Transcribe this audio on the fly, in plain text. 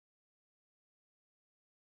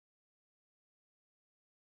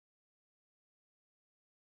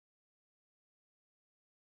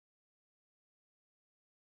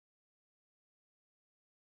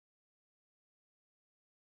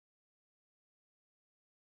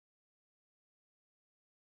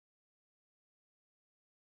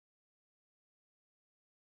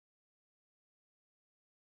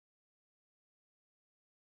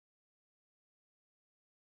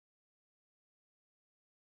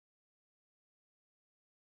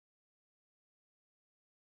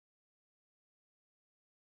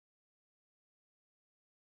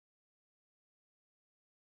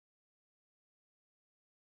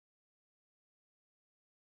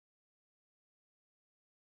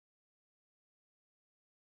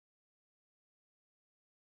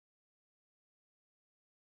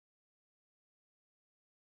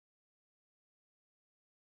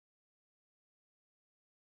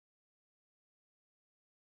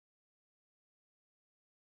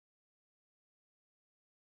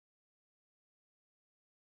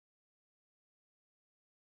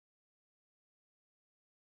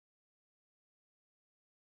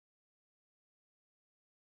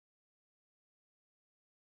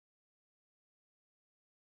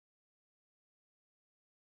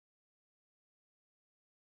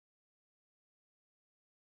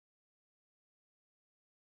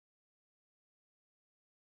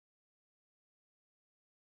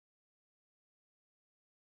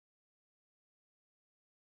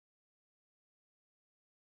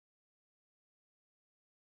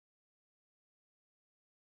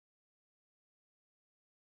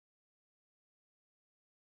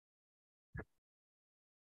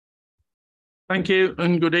Thank you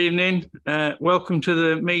and good evening. Welcome to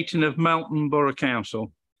the meeting of Melton Borough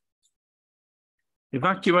Council.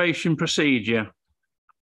 Evacuation procedure.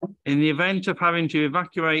 In the event of having to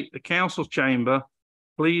evacuate the council chamber,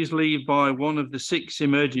 please leave by one of the 6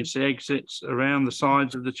 emergency exits around the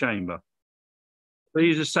sides of the chamber.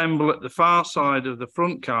 Please assemble at the far side of the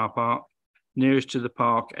front car park nearest to the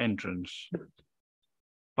park entrance.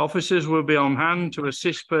 Officers will be on hand to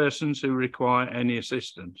assist persons who require any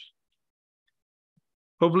assistance.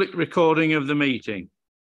 Public recording of the meeting.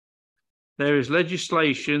 There is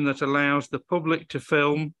legislation that allows the public to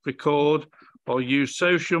film, record, or use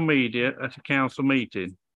social media at a council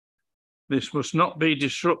meeting. This must not be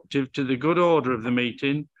disruptive to the good order of the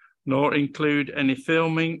meeting, nor include any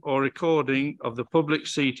filming or recording of the public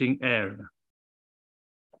seating area.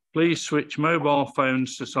 Please switch mobile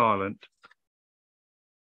phones to silent.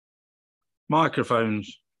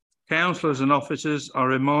 Microphones. Councillors and officers are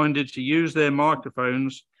reminded to use their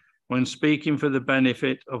microphones when speaking for the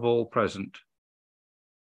benefit of all present.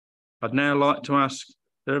 I'd now like to ask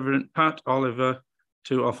the Reverend Pat Oliver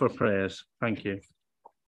to offer prayers. Thank you.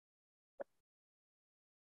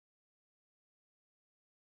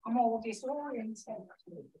 I'm all disoriented.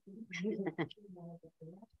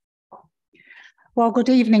 Well, good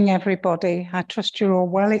evening, everybody. I trust you're all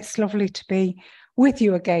well. It's lovely to be with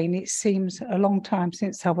you again. It seems a long time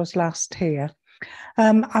since I was last here.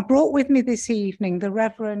 I brought with me this evening the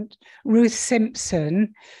Reverend Ruth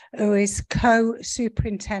Simpson, who is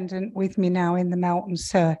co-superintendent with me now in the Melton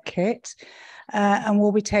Circuit, and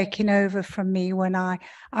will be taking over from me when I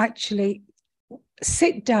actually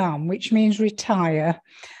sit down, which means retire,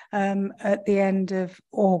 at the end of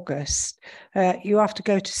August. You have to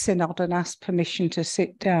go to Synod and ask permission to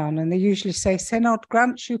sit down, and they usually say Synod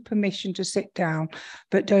grants you permission to sit down,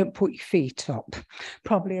 but don't put your feet up.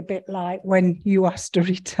 Probably a bit like when you asked to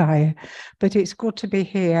retire, but it's good to be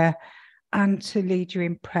here and to lead you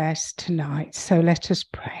in prayers tonight. So let us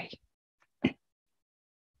pray.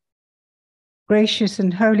 Gracious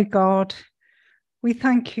and holy God, we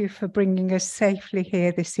thank you for bringing us safely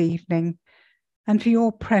here this evening and for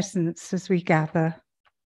your presence as we gather.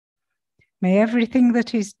 May everything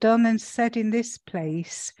that is done and said in this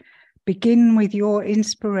place begin with your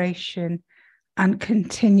inspiration and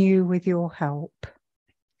continue with your help.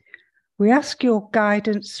 We ask your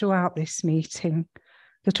guidance throughout this meeting,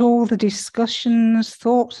 that all the discussions,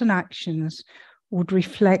 thoughts and actions would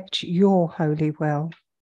reflect your holy will.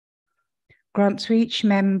 Grant to each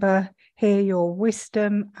member here your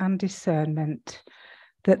wisdom and discernment,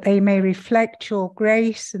 that they may reflect your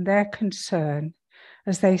grace and their concern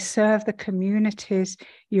as they serve the communities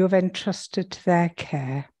you have entrusted to their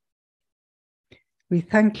care. We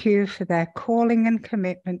thank you for their calling and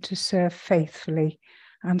commitment to serve faithfully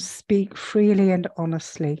and speak freely and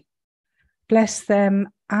honestly. Bless them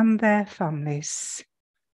and their families.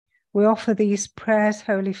 We offer these prayers,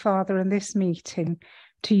 Holy Father, in this meeting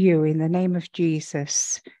to you in the name of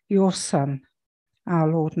Jesus, your Son, our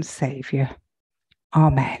Lord and Saviour.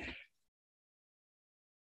 Amen.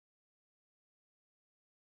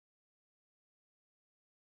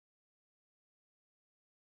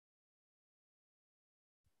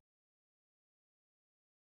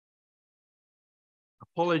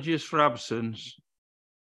 Apologies for absence.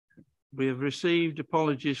 We have received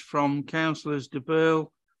apologies from Councillors De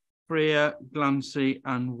Burle, Freer, Glancy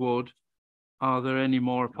and Wood. Are there any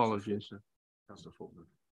more apologies? Councillor Faulkner.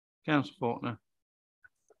 Councillor Faulkner.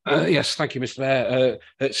 Yes, thank you, Mr. Mayor.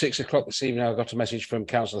 At 6 o'clock this evening, I got a message from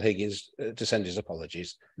Councillor Higgins to send his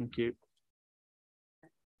apologies. Thank you.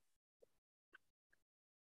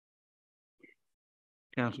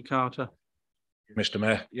 Councillor Carter. Mr.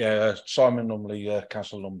 Mayor, yeah, Simon Lumley,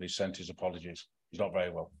 Councillor Lumley sent his apologies. He's not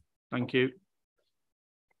very well. Thank you.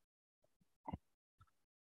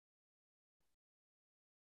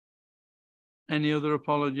 Any other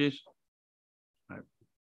apologies? No.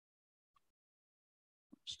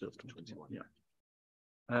 Still 21,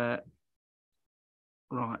 yeah.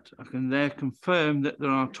 Right, I can there confirm that there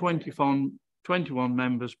are 21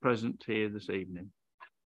 members present here this evening.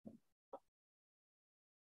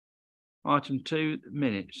 Item 2,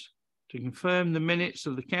 minutes. To confirm the minutes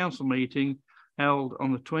of the council meeting held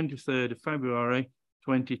on the 23rd of February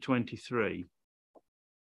 2023.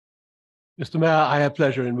 Mr. Mayor, I have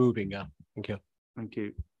pleasure in moving now. Thank you. Thank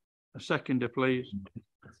you. A seconder, please.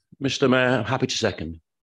 Mr. Mayor, I'm happy to second.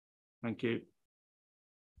 Thank you.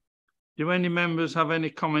 Do any members have any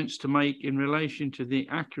comments to make in relation to the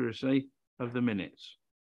accuracy of the minutes?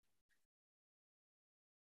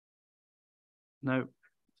 No.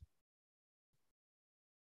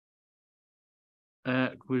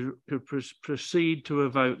 we could proceed to a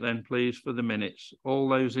vote then, please, for the minutes. All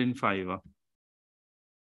those in favour?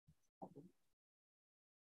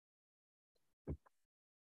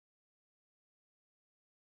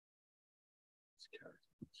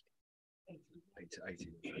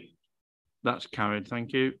 That's carried,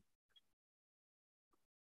 thank you.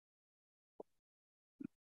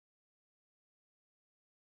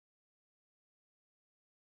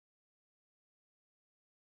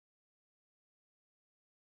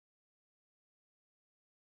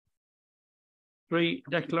 Three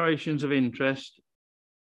declarations of interest.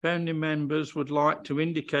 Founding members would like to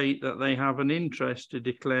indicate that they have an interest to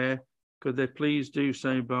declare. Could they please do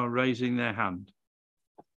so by raising their hand?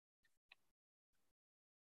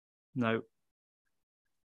 No.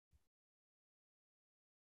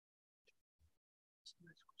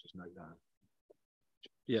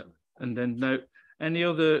 Yeah, and then no. Any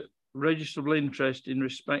other registrable interest in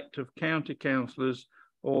respect of county councillors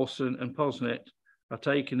Orson and Posnet are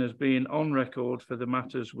taken as being on record for the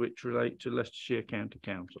matters which relate to Leicestershire County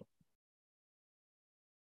Council.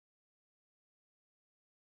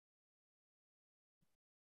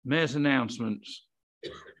 Mayor's announcements.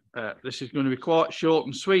 This is going to be quite short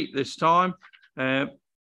and sweet this time.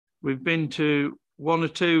 We've been to one or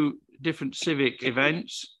two different civic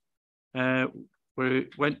events. We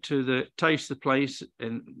went to the Taste the Place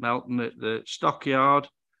in Melton at the Stockyard.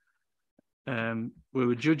 We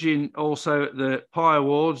were judging also at the Pie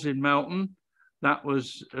Awards in Melton. That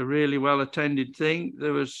was a really well attended thing.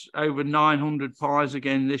 There was over 900 pies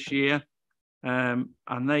again this year. And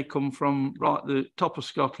they come from right the top of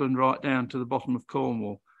Scotland right down to the bottom of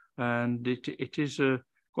Cornwall. And it is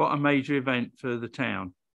quite a major event for the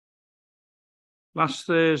town. Last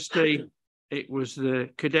Thursday, it was the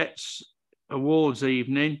Cadets Awards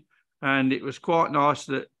evening, and it was quite nice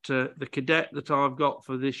that the cadet that I've got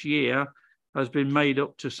for this year has been made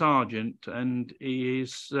up to sergeant, and he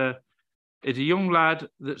is a young lad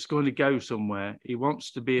that's going to go somewhere. He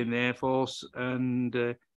wants to be in the Air Force, and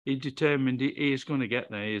he's determined he is going to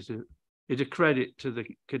get there. It's a credit to the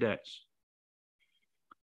cadets.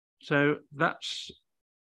 So that's,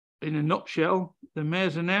 in a nutshell, the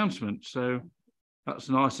Mayor's announcement. So that's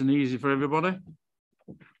nice and easy for everybody.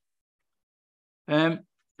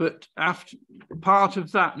 But after part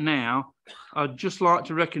of that now, I'd just like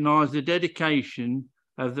to recognise the dedication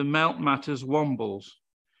of the Melton Matters Wombles,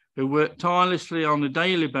 who work tirelessly on a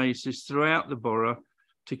daily basis throughout the borough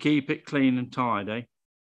to keep it clean and tidy.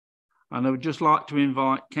 And I would just like to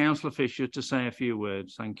invite Councillor Fisher to say a few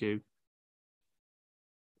words. Thank you.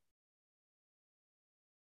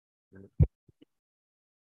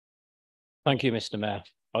 Thank you, Mr. Mayor.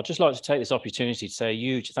 I'd just like to take this opportunity to say a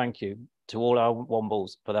huge thank you to all our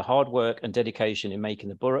Wombles for their hard work and dedication in making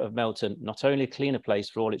the Borough of Melton not only a cleaner place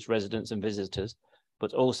for all its residents and visitors,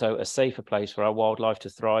 but also a safer place for our wildlife to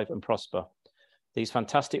thrive and prosper. These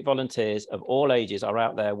fantastic volunteers of all ages are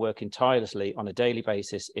out there working tirelessly on a daily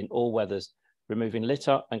basis in all weathers, removing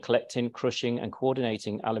litter and collecting, crushing and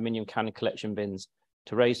coordinating aluminium can collection bins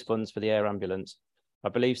to raise funds for the air ambulance. I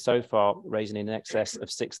believe so far raising in excess of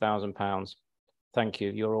 £6,000. Thank you,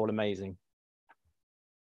 you're all amazing.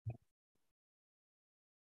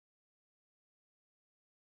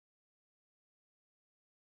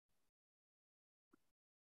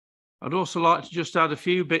 I'd also like to just add a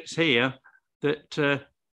few bits here that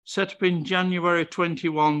set up in January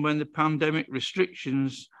 21 when the pandemic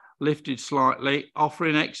restrictions lifted slightly,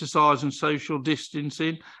 offering exercise and social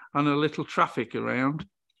distancing and a little traffic around.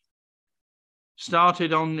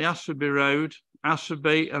 Started on the Ashby Road,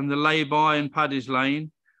 Ashby and the Lay-by and Paddy's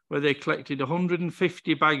Lane, where they collected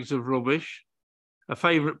 150 bags of rubbish, a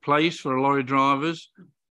favourite place for lorry drivers.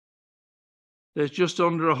 There's just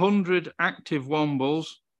under 100 active Wombles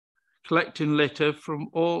collecting litter from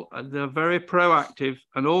all. They're very proactive,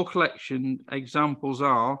 and all collection examples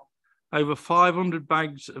are over 500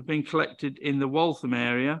 bags have been collected in the Waltham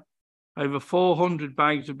area, over 400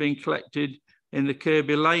 bags have been collected in the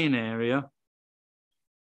Kirby Lane area.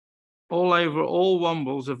 All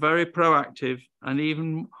Wombles are very proactive, and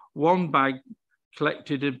even one bag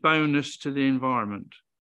collected a bonus to the environment.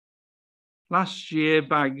 Last year,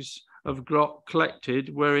 bags of grot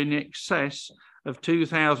collected were in excess of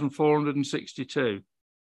 2,462.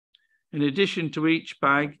 In addition to each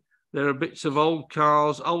bag, there are bits of old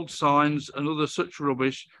cars, old signs, and other such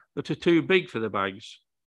rubbish that are too big for the bags.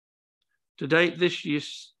 To date this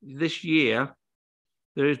year,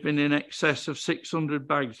 there has been in excess of 600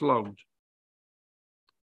 bags logged.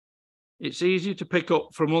 It's easy to pick up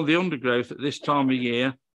from all the undergrowth at this time of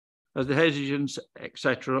year, as the hedges,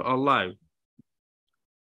 etc., are low.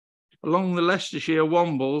 Along the Leicestershire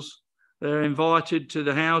Wombles, They're invited to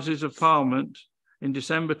the Houses of Parliament in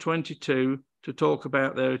December 22 to talk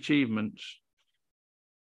about their achievements.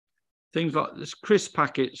 Things like this crisp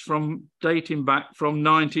packets dating back from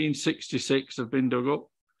 1966 have been dug up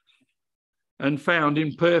and found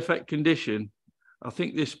in perfect condition. I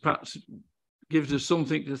think this perhaps gives us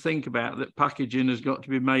something to think about, that packaging has got to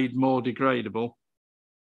be made more degradable.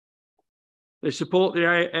 They support the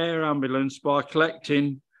air ambulance by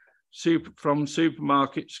collecting from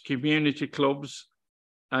supermarkets, community clubs,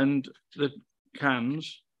 and the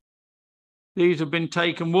cans. These have been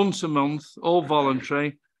taken once a month, all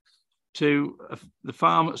voluntary, to the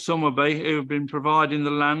farm at Somerby, who have been providing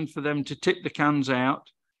the land for them to tip the cans out,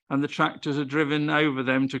 and the tractors are driven over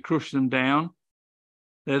them to crush them down.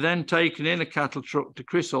 They're then taken in a cattle truck to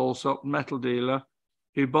Chris Allsop, metal dealer,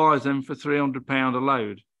 who buys them for £300 a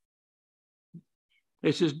load.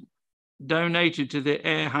 This is donated to the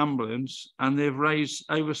air ambulance, and they've raised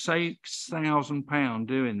over £6,000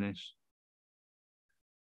 doing this.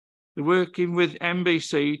 They're working with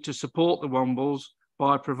NBC to support the Wombles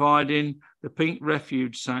by providing the pink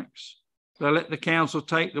refuge sacks. They let the council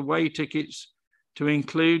take the way tickets to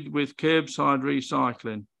include with curbside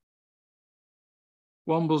recycling.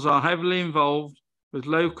 Wombles are heavily involved with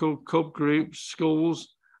local cub groups,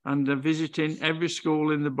 schools, and are visiting every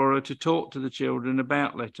school in the borough to talk to the children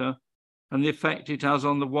about litter and the effect it has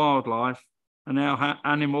on the wildlife and how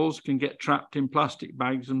animals can get trapped in plastic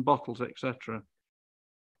bags and bottles, etc.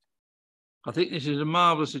 I think this is a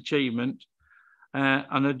marvellous achievement,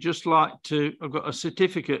 and I'd just like to, I've got a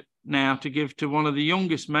certificate now to give to one of the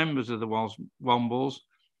youngest members of the Wombles,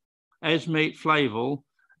 Esmeet Flavel,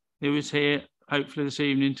 who is here hopefully this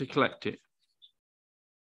evening to collect it.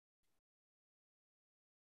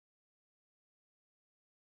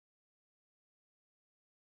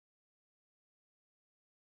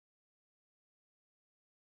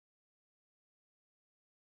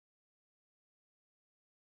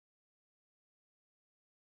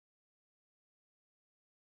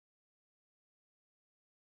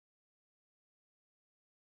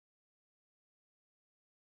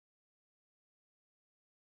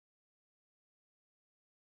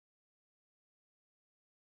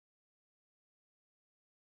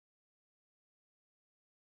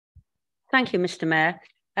 Thank you, Mr. Mayor.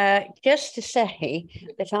 Just to say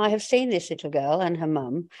that I have seen this little girl and her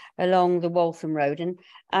mum along the Waltham Road, and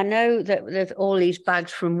I know that there's all these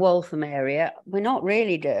bags from Waltham area. We're not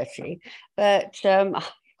really dirty, but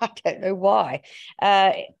I don't know why.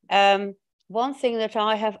 One thing that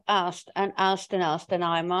I have asked, and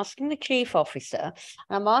I'm asking the chief officer,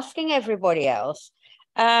 I'm asking everybody else,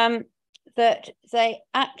 that they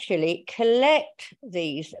actually collect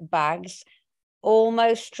these bags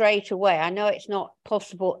almost straight away. I know it's not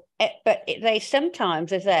possible, but they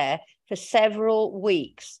sometimes are there for several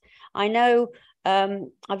weeks. I know I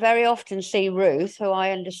very often see Ruth, who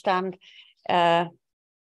I understand has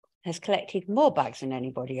collected more bags than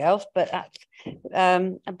anybody else, but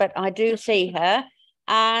I do see her.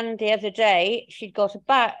 And the other day she'd got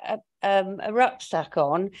a rucksack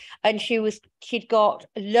on, and she'd got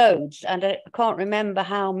loads, and I can't remember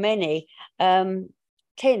how many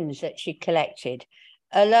tins that she collected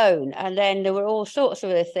alone, and then there were all sorts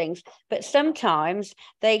of other things, but sometimes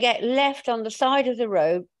they get left on the side of the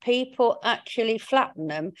road. People actually flatten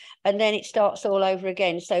them, and then it starts all over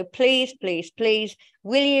again. So please,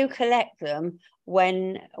 will you collect them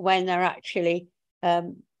when they're actually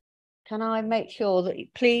can I make sure that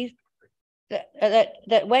please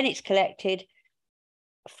that when it's collected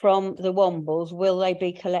from the Wombles, will they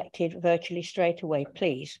be collected virtually straight away,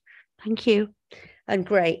 please? Thank you. And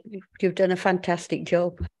great, you've done a fantastic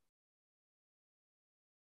job.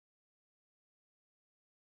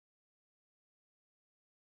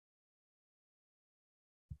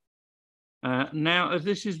 Now, as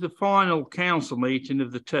this is the final council meeting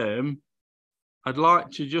of the term, I'd like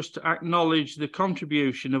to just acknowledge the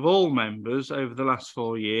contribution of all members over the last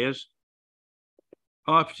 4 years.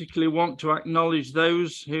 I particularly want to acknowledge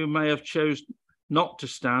those who may have chosen not to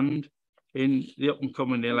stand in the up and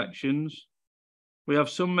coming elections. We have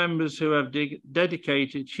some members who have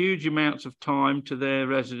dedicated huge amounts of time to their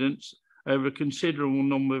residents over a considerable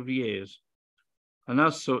number of years. And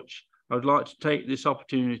as such, I would like to take this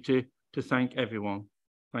opportunity to thank everyone.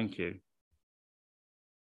 Thank you.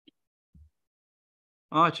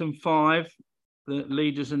 Item 5, the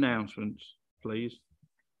leader's announcements, please.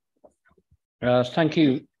 Thank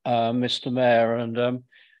you, Mr. Mayor, and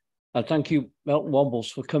thank you, Melton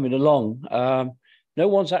Wombles, for coming along. No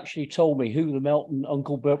one's actually told me who the Melton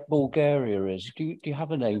Uncle Bulgaria is. Do you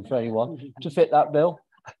have a name for anyone to fit that bill?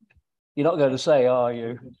 You're not going to say, are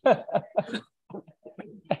you?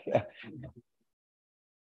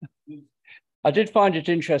 I did find it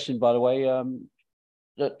interesting, by the way,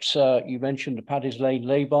 that you mentioned the Paddy's Lane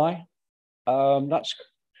lay-by. That's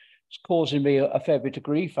causing me a fair bit of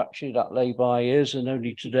grief, actually, that lay-by is, and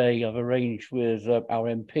only today I've arranged with our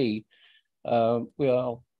MP.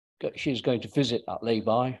 She's going to visit that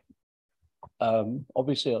lay-by.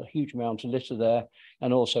 Obviously, a huge amount of litter there,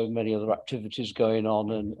 and also many other activities going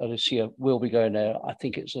on. And Alicia will be going there. I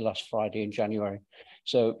think it's the last Friday in January.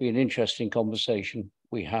 So it'll be an interesting conversation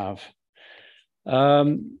we have.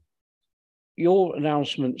 Your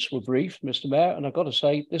announcements were brief, Mr. Mayor, and I've got to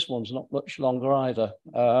say, this one's not much longer either.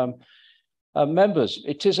 Members,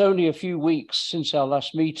 it is only a few weeks since our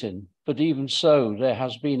last meeting, but even so, there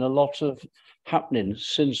has been a lot of happening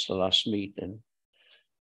since the last meeting.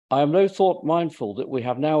 I am no thought mindful that we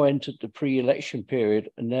have now entered the pre-election period,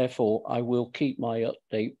 and therefore I will keep my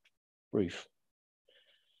update brief.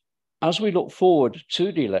 As we look forward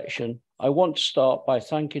to the election, I want to start by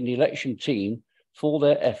thanking the election team for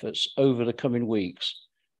their efforts over the coming weeks,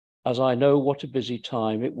 as I know what a busy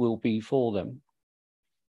time it will be for them.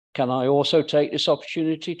 Can I also take this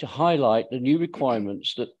opportunity to highlight the new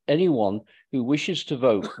requirements that anyone who wishes to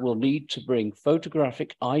vote will need to bring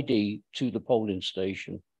photographic ID to the polling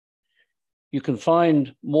station. You can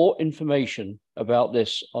find more information about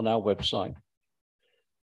this on our website.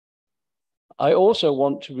 I also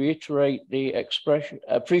want to reiterate the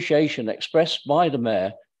appreciation expressed by the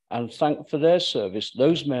Mayor and thank for their service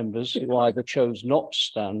those members who either chose not to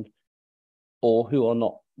stand or who are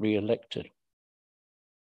not re-elected.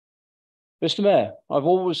 Mr. Mayor, I've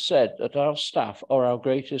always said that our staff are our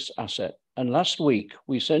greatest asset, and last week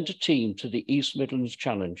we sent a team to the East Midlands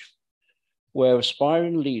Challenge, where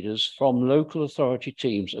aspiring leaders from local authority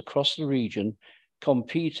teams across the region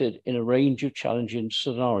competed in a range of challenging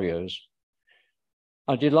scenarios.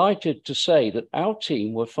 I'm delighted to say that our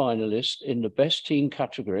team were finalists in the best team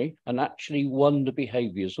category and actually won the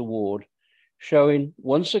Behaviours Award, showing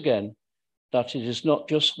once again that it is not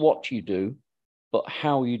just what you do, but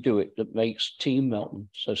how you do it that makes Team Melton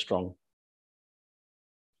so strong.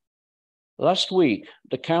 Last week,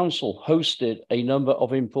 the council hosted a number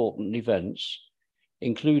of important events,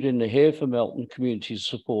 including the Here for Melton Community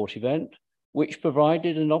Support event, which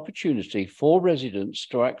provided an opportunity for residents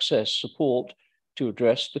to access support to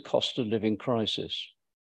address the cost of living crisis.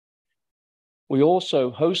 We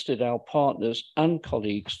also hosted our partners and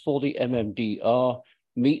colleagues for the MMDR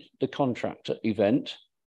Meet the Contractor event,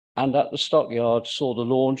 and at the Stockyard saw the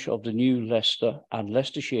launch of the new Leicester and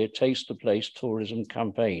Leicestershire Taste the Place tourism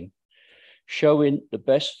campaign, showing the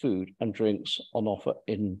best food and drinks on offer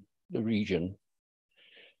in the region.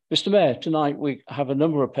 Mr. Mayor, tonight we have a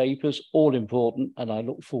number of papers, all important, and I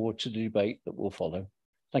look forward to the debate that will follow.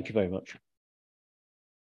 Thank you very much.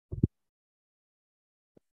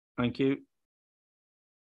 Thank you.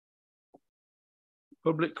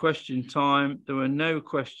 Public question time. There were no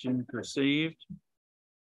questions received.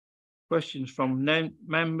 Questions from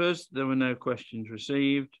members. There were no questions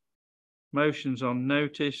received. Motions on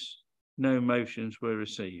notice. No motions were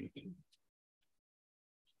received.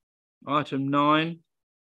 Item 9,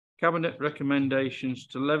 Cabinet recommendations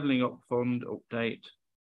to Levelling Up Fund update.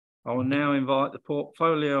 I will now invite the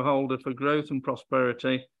portfolio holder for growth and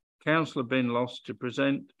prosperity, Councillor Binlos, to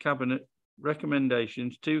present Cabinet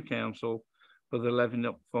recommendations to Council for the Levelling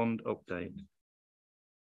Up Fund update.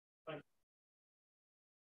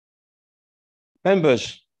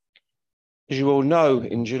 Members, as you all know,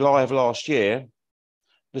 in July of last year,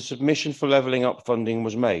 the submission for Levelling Up funding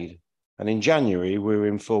was made, and in January we were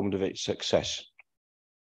informed of its success.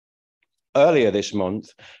 Earlier this month,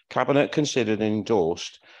 Cabinet considered and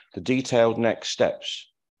endorsed the detailed next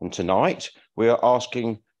steps, and tonight we are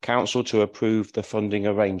asking Council to approve the funding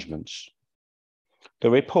arrangements. The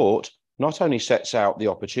report not only sets out the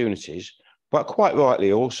opportunities, but quite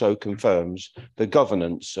rightly also confirms the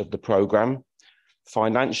governance of the programme,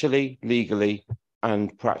 financially, legally,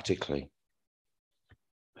 and practically.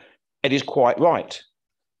 It is quite right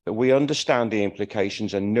that we understand the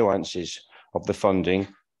implications and nuances of the funding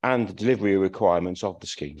and the delivery requirements of the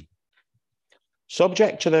scheme.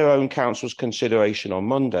 Subject to their own council's consideration on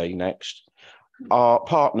Monday next, our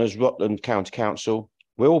partners, Rutland County Council,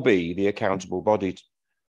 will be the accountable body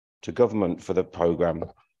to government for the programme,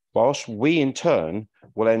 whilst we in turn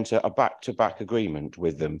will enter a back-to-back agreement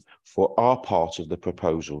with them for our part of the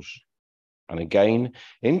proposals. And again,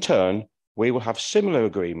 in turn, we will have similar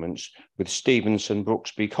agreements with Stevenson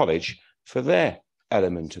Brooksby College for their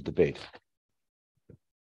element of the bid.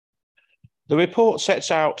 The report sets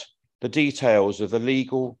out the details of the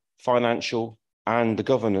legal, financial, and the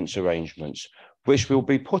governance arrangements, which will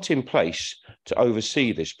be put in place to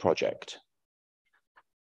oversee this project.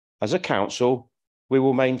 As a council, we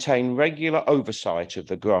will maintain regular oversight of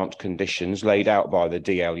the grant conditions laid out by the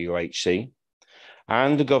DLUHC,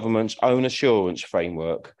 and the government's own assurance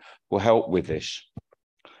framework will help with this.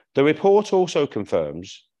 The report also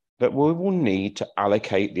confirms that we will need to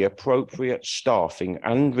allocate the appropriate staffing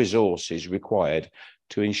and resources required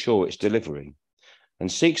to ensure its delivery,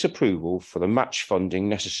 and seeks approval for the match funding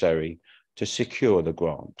necessary to secure the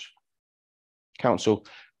grant. Council,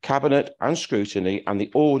 Cabinet and Scrutiny and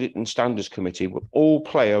the Audit and Standards Committee will all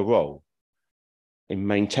play a role in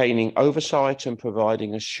maintaining oversight and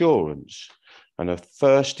providing assurance, and a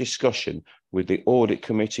first discussion with the Audit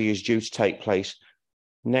Committee is due to take place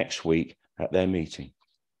next week at their meeting.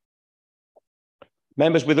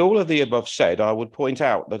 Members, with all of the above said, I would point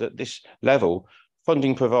out that at this level,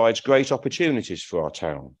 funding provides great opportunities for our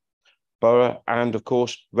town, borough, and of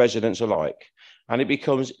course, residents alike, and it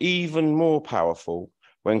becomes even more powerful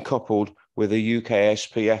when coupled with the UK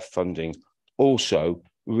SPF funding also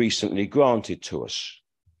recently granted to us.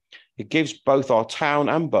 It gives both our town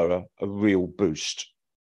and borough a real boost.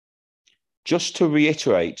 Just to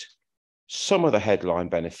reiterate some of the headline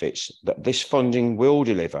benefits that this funding will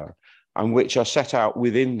deliver and which are set out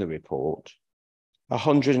within the report,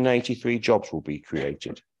 183 jobs will be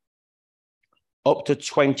created, up to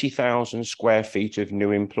 20,000 square feet of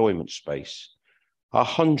new employment space,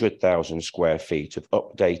 100,000 square feet of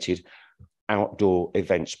updated outdoor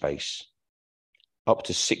event space, up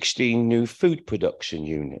to 16 new food production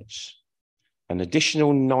units, an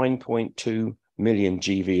additional 9.2 million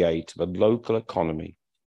GVA to the local economy,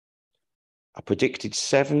 a predicted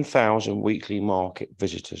 7,000 weekly market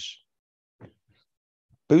visitors,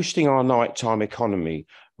 boosting our nighttime economy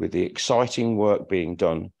with the exciting work being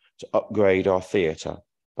done to upgrade our theatre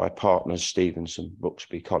by partners Stevenson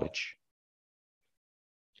Brooksby College.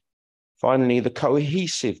 Finally, the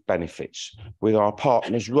cohesive benefits with our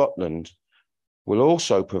partners Rutland will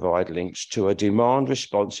also provide links to a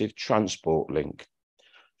demand-responsive transport link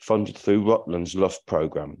funded through Rutland's Luff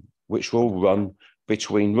programme, which will run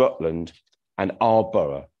between Rutland and our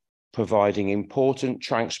borough, providing important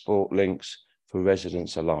transport links for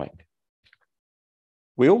residents alike.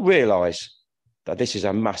 We all realise that this is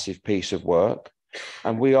a massive piece of work,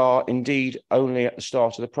 and we are indeed only at the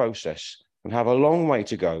start of the process and have a long way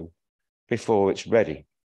to go before it's ready.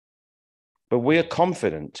 But we are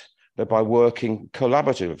confident that by working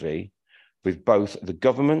collaboratively with both the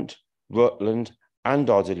government, Rutland, and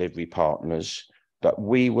our delivery partners, that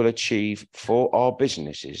we will achieve for our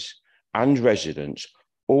businesses and residents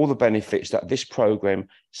all the benefits that this programme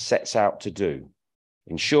sets out to do.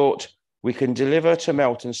 In short, we can deliver to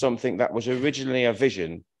Melton something that was originally a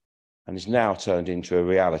vision and is now turned into a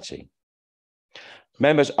reality.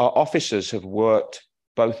 Members, our officers have worked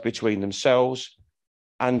both between themselves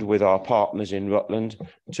and with our partners in Rutland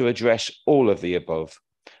to address all of the above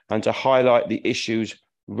and to highlight the issues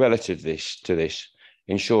relative to this,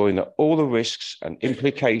 ensuring that all the risks and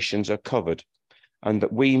implications are covered and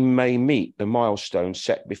that we may meet the milestones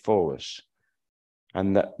set before us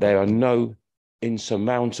and that there are no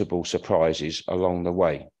insurmountable surprises along the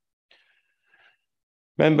way.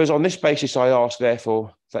 Members, on this basis, I ask,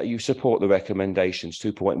 therefore, that you support the recommendations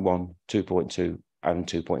 2.1, 2.2 and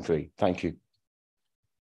 2.3. Thank you.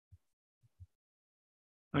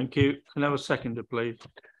 Thank you. Can I have a seconder, please?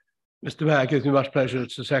 Mr. Mayor, it gives me much pleasure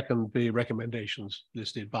to second the recommendations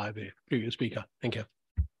listed by the previous speaker. Thank you.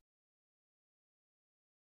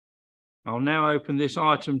 I'll now open this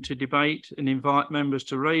item to debate and invite members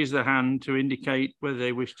to raise their hand to indicate whether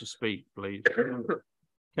they wish to speak, please.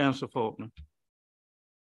 Councillor Faulkner.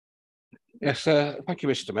 Yes, thank you,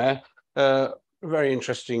 Mr. Mayor. Very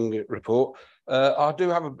interesting report. I do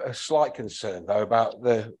have a slight concern, though, about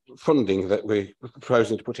the funding that we're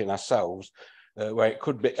proposing to put in ourselves, where it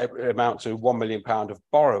could amount to £1 million of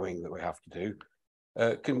borrowing that we have to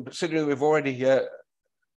do. Considering we've already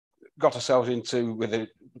got ourselves into, with the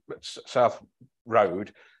South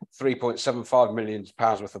Road, £3.75 million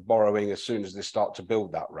worth of borrowing as soon as they start to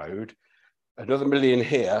build that road, another million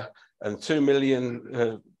here, and 2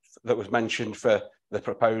 million that was mentioned for the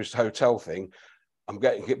proposed hotel thing. I'm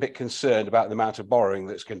getting a bit concerned about the amount of borrowing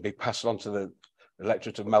that's going to be passed on to the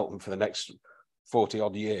electorate of Melton for the next 40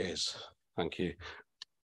 odd years. Thank you.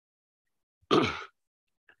 Thank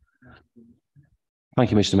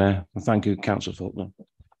you, Mr. Mayor, and thank you, Councillor Faulkner.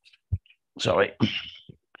 Sorry.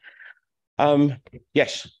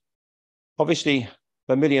 Yes, obviously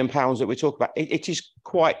the £1 million that we talk about, it is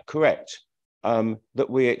quite correct that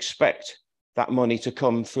we expect that money to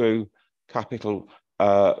come through capital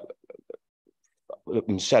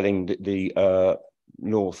selling the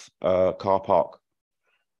North car park.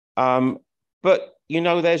 But, you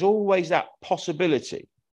know, there's always that possibility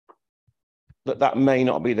that that may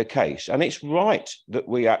not be the case. And it's right that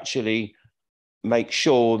we actually make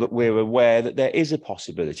sure that we're aware that there is a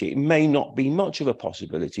possibility. It may not be much of a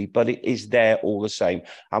possibility, but it is there all the same.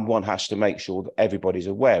 And one has to make sure that everybody's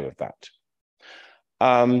aware of that.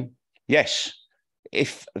 Yes,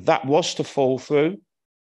 if that was to fall through,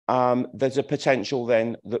 there's a potential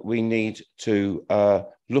then that we need to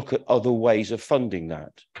look at other ways of funding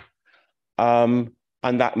that.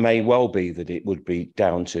 And that may well be that it would be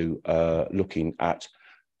down to looking at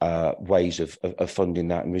ways of funding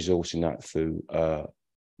that and resourcing that through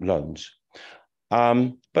loans.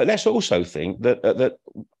 But let's also think that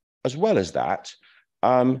as well as that,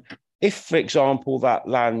 if, for example, that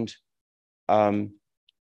land,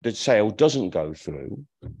 the sale doesn't go through,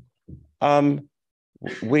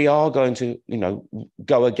 we are going to, you know,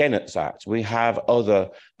 go again at that. We have other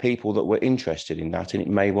people that were interested in that, and it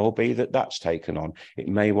may well be that that's taken on. It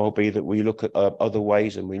may well be that we look at other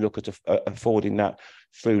ways and we look at affording that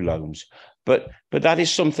through loans. But that is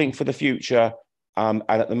something for the future. And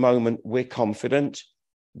at the moment, we're confident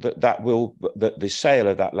that that the sale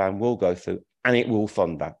of that land will go through, and it will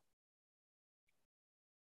fund that.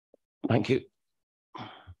 Thank you.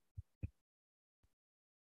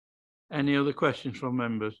 Any other questions from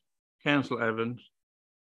members? Councillor Evans.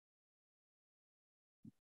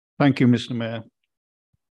 Thank you, Mr. Mayor.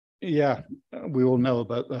 Yeah, we all know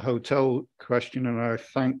about the hotel question, and I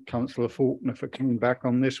thank Councillor Faulkner for coming back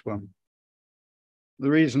on this one. The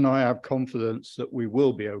reason I have confidence that we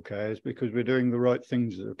will be okay is because we're doing the right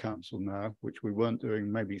things as a council now, which we weren't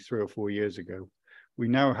doing maybe 3 or 4 years ago. We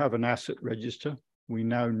now have an asset register. We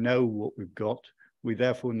now know what we've got. We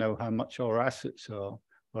therefore know how much our assets are,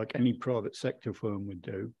 like any private sector firm would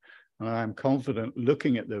do. And I am confident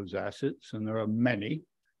looking at those assets, and there are many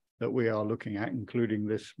that we are looking at, including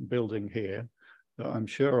this building here, that I'm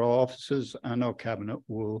sure our officers and our cabinet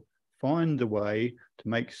will find a way to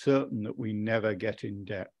make certain that we never get in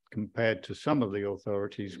debt compared to some of the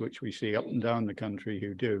authorities which we see up and down the country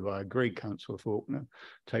who do. I agree, Councillor Faulkner,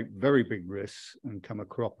 take very big risks and come a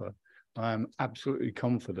cropper. I am absolutely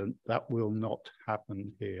confident that will not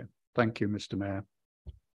happen here. Thank you, Mr. Mayor.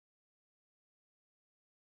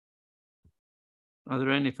 Are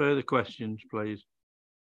there any further questions, please?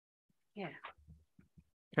 Yeah.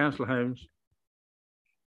 Councillor Holmes.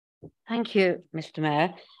 Thank you, Mr.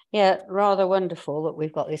 Mayor. Yeah, rather wonderful that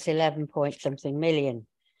we've got this 11 point something million.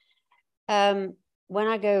 When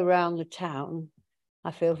I go around the town,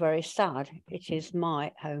 I feel very sad. It is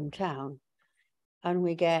my hometown, and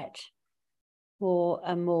we get more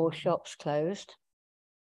and more shops closed.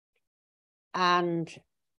 And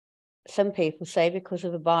some people say because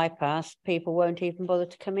of a bypass, people won't even bother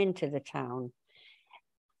to come into the town.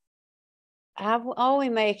 Are we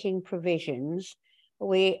making provisions?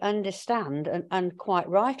 We understand, and quite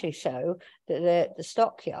rightly so, that the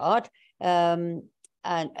stockyard and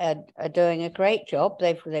are doing a great job.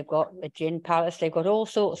 They've got a gin palace, they've got all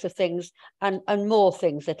sorts of things, and more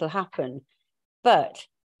things that'll happen. But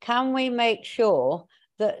can we make sure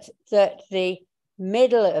that the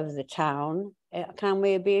middle of the town, can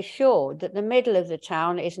we be assured that the middle of the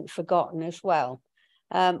town isn't forgotten as well?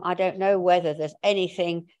 I don't know whether there's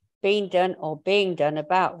anything been done or being done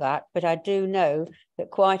about that, but I do know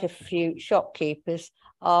that quite a few shopkeepers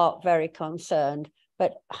are very concerned.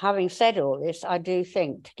 But having said all this, I do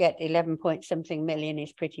think to get 11 point something million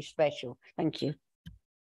is pretty special. Thank you.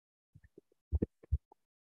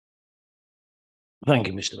 Thank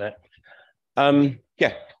you, Mr. Mayor.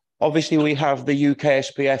 Yeah, obviously we have the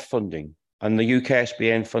UKSPF funding, and the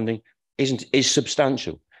UKSBN funding is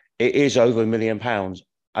substantial. It is over £1 million,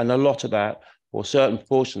 and a lot of that, or a certain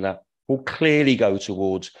portion of that, will clearly go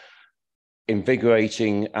towards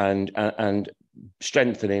invigorating and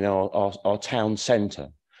strengthening our town centre.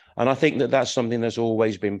 And I think that that's something that's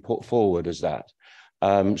always been put forward as that.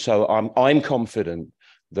 So I'm confident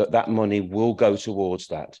that that money will go towards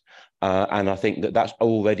that. And I think that that's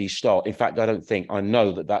already started. In fact, I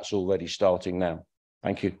know that that's already starting now.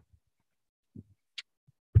 Thank you.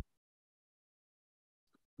 Are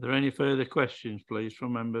there any further questions, please,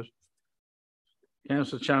 from members?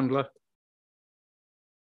 Councillor Chandler.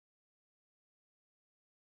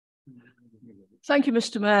 Thank you,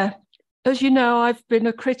 Mr. Mayor. As you know, I've been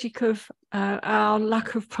a critic of our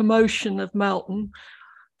lack of promotion of Melton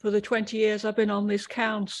for the 20 years I've been on this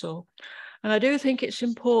council. And I do think it's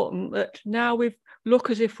important that now we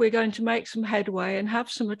look as if we're going to make some headway and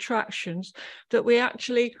have some attractions, that we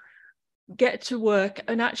actually get to work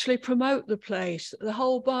and actually promote the place, the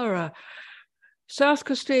whole borough. South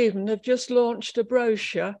Kesteven have just launched a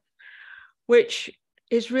brochure which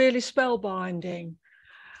is really spellbinding.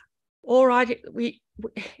 All right,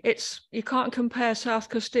 you can't compare South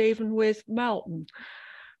Kesteven with Melton.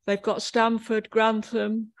 They've got Stamford,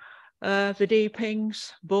 Grantham, the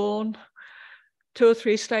Deepings, Bourne, 2 or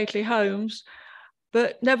 3 stately homes,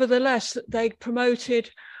 but nevertheless, they promoted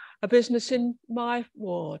a business in my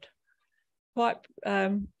ward quite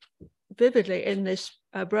vividly in this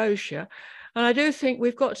brochure. And I do think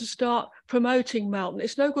we've got to start promoting Melton.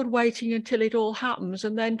 It's no good waiting until it all happens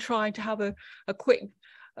and then trying to have a quick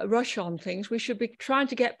rush on things. We should be trying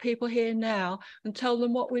to get people here now and tell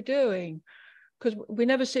them what we're doing, because we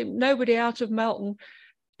never see, nobody out of Melton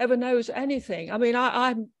ever knows anything. I mean,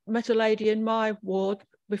 I met a lady in my ward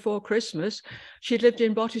before Christmas. She'd lived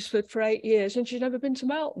in Bottisford for 8 years and she'd never been to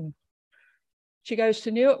Melton. She goes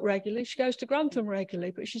to Newark regularly, she goes to Grantham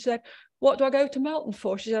regularly, but she said, what do I go to Melton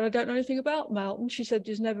for? She said, I don't know anything about Melton. She said,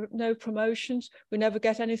 there's never no promotions. We never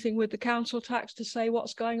get anything with the council tax to say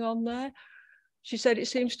what's going on there. She said, it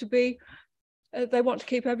seems to be, they want to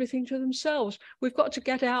keep everything to themselves. We've got to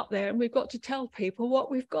get out there and we've got to tell people what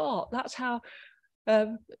we've got. That's how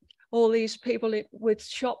all these people with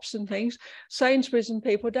shops and things, Sainsbury's and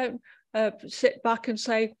people don't sit back and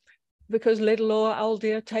say, because Lidl or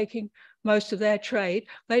Aldi are taking most of their trade,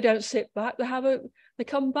 they don't sit back. They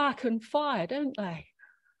come back and fire, don't they?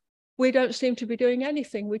 We don't seem to be doing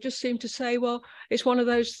anything. We just seem to say, well, it's one of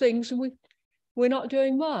those things, and we're not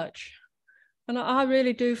doing much. And I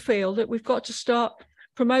really do feel that we've got to start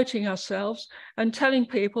promoting ourselves and telling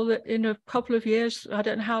people that in a couple of years, I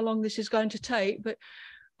don't know how long this is going to take, but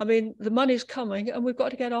I mean, the money's coming and we've got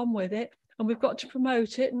to get on with it, and we've got to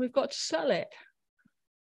promote it, and we've got to sell it.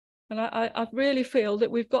 And I really feel that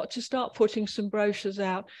we've got to start putting some brochures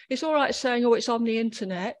out. It's all right saying, oh, it's on the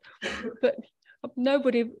internet, but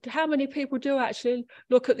how many people do actually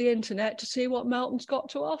look at the internet to see what Melton's got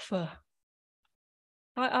to offer?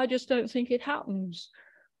 I just don't think it happens.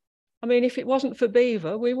 I mean, if it wasn't for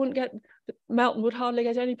Beaver, Melton would hardly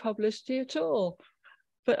get any publicity at all.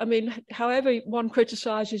 But I mean, however one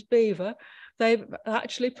criticises Beaver, they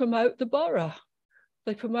actually promote the borough.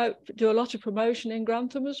 They do a lot of promotion in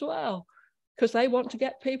Grantham as well, because they want to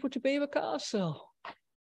get people to Beaver Castle.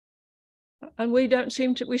 And we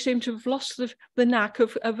seem to have lost the knack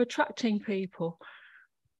of attracting people.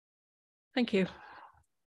 Thank you.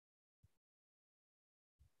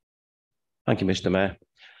 Thank you, Mr. Mayor.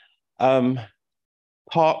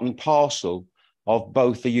 Part and parcel of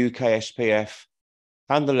both the UK SPF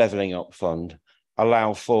and the Levelling Up Fund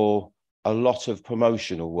allow for a lot of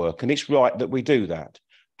promotional work, and it's right that we do that.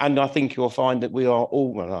 And I think you'll find that we are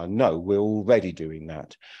all, well, I know we're already doing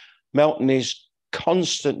that. Melton is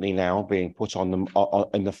constantly now being put on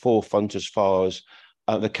in the forefront as far as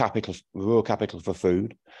the rural capital for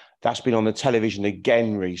food. That's been on the television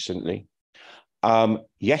again recently.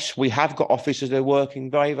 Yes, we have got officers that are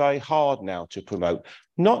working very, very hard now to promote,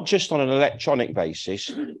 not just on an electronic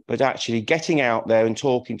basis, but actually getting out there and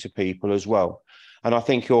talking to people as well. And I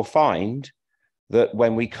think you'll find that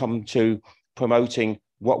when we come to promoting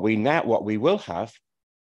what we will have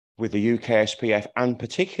with the UK SPF and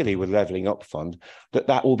particularly with Levelling Up Fund,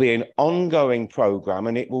 that will be an ongoing programme,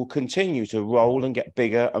 and it will continue to roll and get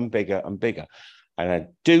bigger and bigger and bigger. And I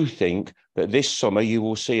do think that this summer you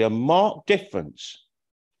will see a marked difference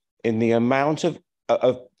in the amount of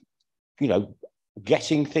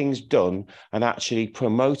getting things done and actually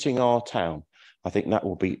promoting our town. I think that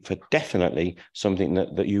will be for definitely something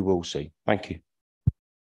that you will see. Thank you.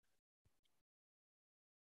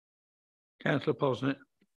 Councillor Posnett.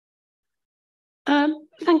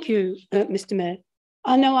 Thank you, Mr. Mayor.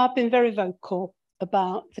 I know I've been very vocal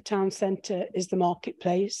about the town centre is the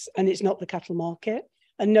marketplace and it's not the cattle market,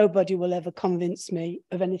 and nobody will ever convince me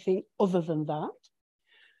of anything other than that.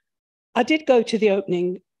 I did go to the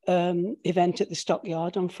opening event at the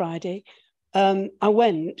Stockyard on Friday. I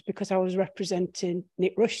went because I was representing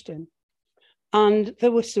Nick Rushton, and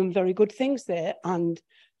there were some very good things there. And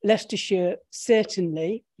Leicestershire,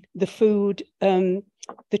 certainly, the food,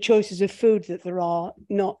 the choices of food that there are,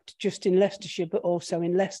 not just in Leicestershire, but also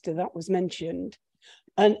in Leicester, that was mentioned.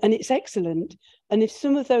 And it's excellent. And if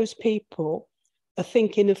some of those people are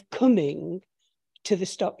thinking of coming to the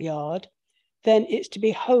Stockyard, then it's to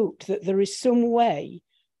be hoped that there is some way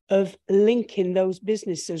of linking those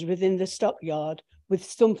businesses within the Stockyard with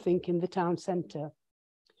something in the town centre.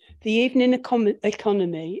 The evening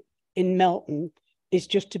economy in Melton is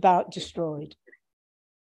just about destroyed,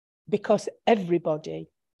 because everybody,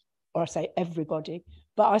 or I say everybody,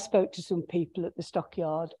 but I spoke to some people at the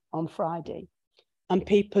Stockyard on Friday, and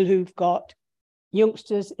people who've got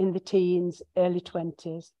youngsters in the teens, early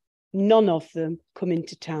 20s, none of them come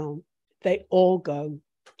into town. They all go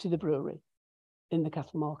to the brewery in the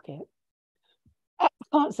cattle market. I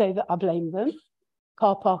can't say that I blame them.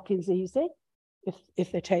 Car parking's easy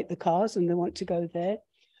if they take the cars and they want to go there.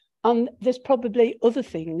 And there's probably other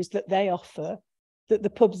things that they offer that the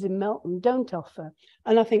pubs in Melton don't offer.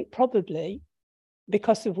 And I think probably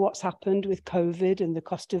because of what's happened with COVID and the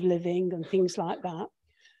cost of living and things like that,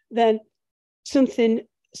 then some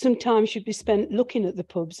time should be spent looking at the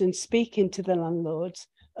pubs and speaking to the landlords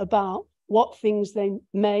about what things they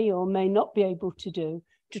may or may not be able to do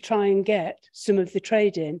to try and get some of the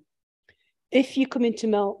trade in. If you come into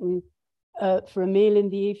Melton for a meal in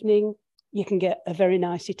the evening, you can get a very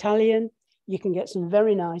nice Italian, you can get some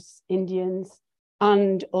very nice Indians,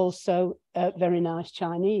 and also very nice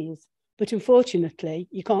Chinese. But unfortunately,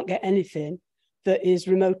 you can't get anything that is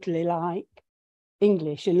remotely like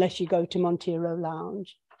English unless you go to Monteiro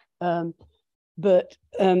Lounge. You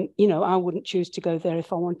know, I wouldn't choose to go there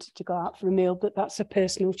if I wanted to go out for a meal, but that's a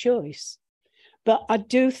personal choice. But I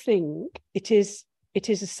do think it is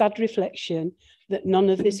a sad reflection that none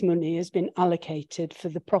of this money has been allocated for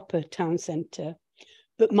the proper town centre.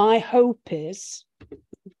 But my hope is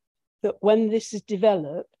that when this is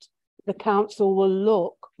developed, the council will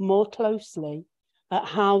look more closely at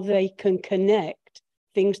how they can connect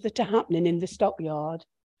things that are happening in the stockyard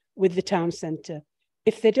with the town centre.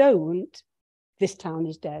 If they don't, this town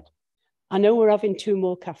is dead. I know we're having 2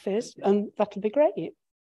 more cafes, and that'll be great,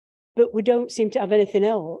 but we don't seem to have anything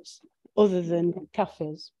else other than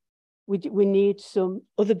cafes. We need some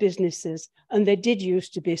other businesses, and there did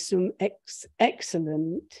used to be some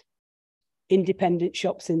excellent independent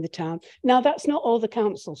shops in the town. Now, that's not all the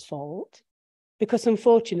council's fault, because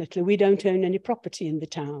unfortunately, we don't own any property in the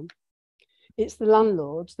town. It's the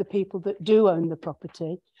landlords, the people that do own the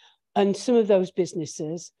property, and some of those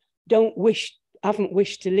businesses haven't wished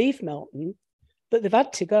to leave Melton, but they've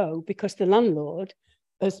had to go because the landlord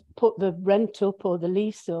has put the rent up or the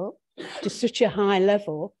lease up to such a high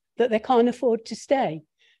level that they can't afford to stay.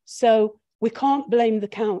 So we can't blame the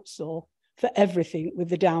council for everything with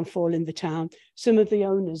the downfall in the town. Some of the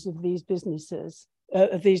owners of these businesses,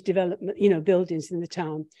 of these development, buildings in the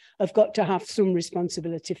town, have got to have some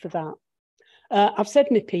responsibility for that. I've said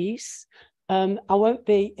my piece. I won't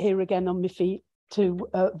be here again on my feet to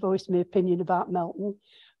voice my opinion about Melton,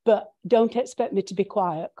 but don't expect me to be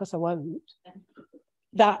quiet, because I won't.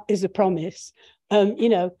 That is a promise.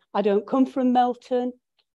 I don't come from Melton,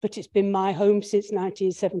 but it's been my home since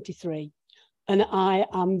 1973. And I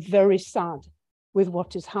am very sad with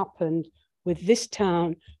what has happened with this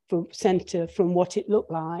town centre from what it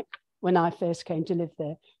looked like when I first came to live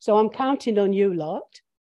there. So I'm counting on you lot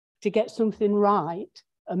to get something right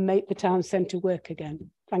and make the town centre work again.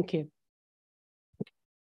 Thank you.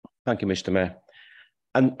 Thank you, Mr. Mayor.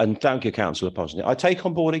 And thank you, Councillor Posnett. I take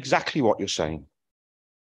on board exactly what you're saying.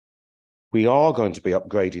 We are going to be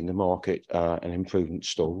upgrading the market and improving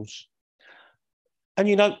stalls.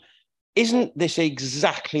 And, isn't this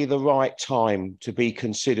exactly the right time to be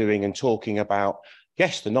considering and talking about,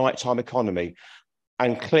 yes, the nighttime economy,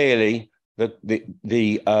 and clearly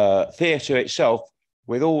the theatre itself,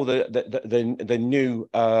 with all the new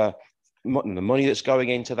the money that's going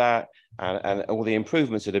into that and all the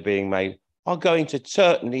improvements that are being made, are going to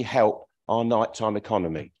certainly help our nighttime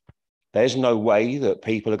economy. There's no way that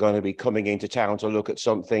people are going to be coming into town to look at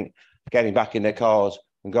something, getting back in their cars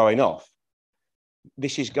and going off.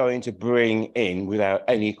 This is going to bring in, without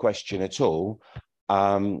any question at all,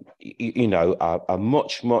 a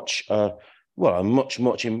much wanted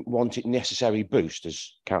necessary boost,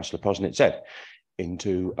 as Councillor Posnett said,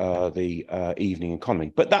 into the evening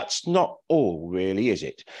economy. But that's not all, really, is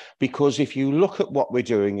it? Because if you look at what we're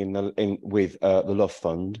doing with the Love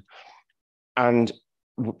Fund, and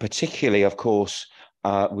particularly, of course,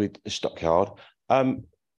 with the stockyard,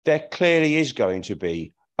 there clearly is going to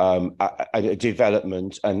be a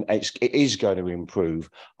development, and it is going to improve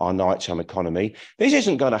our nighttime economy. This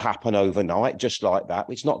isn't going to happen overnight, just like that.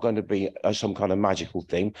 It's not going to be some kind of magical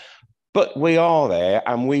thing, but we are there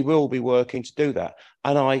and we will be working to do that.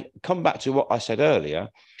 And I come back to what I said earlier.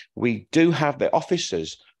 We do have the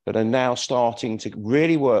officers that are now starting to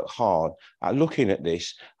really work hard at looking at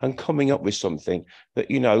this and coming up with something that,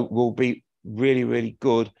 will be really, really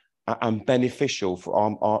good and beneficial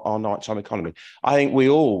for our nighttime economy. I think we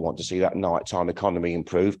all want to see that nighttime economy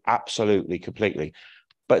improve, absolutely, completely.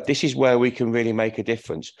 But this is where we can really make a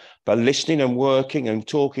difference. But listening and working and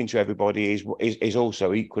talking to everybody is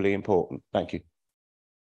also equally important. Thank you.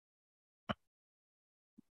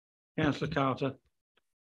 Councillor Carter.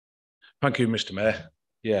 Thank you, Mr. Mayor.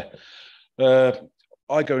 Yeah.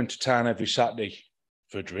 I go into town every Saturday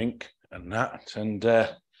for a drink and that, and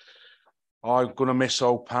I'm going to miss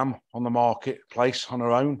old Pam on the marketplace on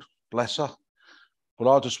her own, bless her.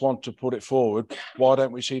 But I just want to put it forward, why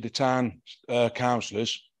don't we see the town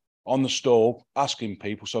councillors on the stall asking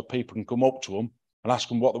people so people can come up to them and ask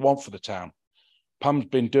them what they want for the town. Pam's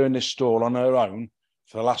been doing this stall on her own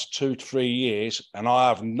for the last 2 to 3 years, and I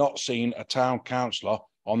have not seen a town councillor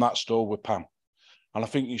on that stall with Pam. And I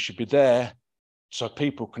think you should be there so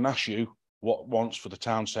people can ask you what wants for the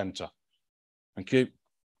town centre. Thank you.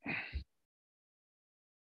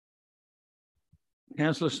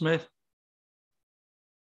 Councillor Smith.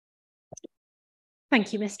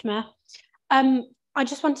 Thank you, Mr. Mayor. I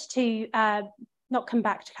just wanted to not come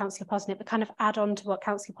back to Councillor Posnett, but kind of add on to what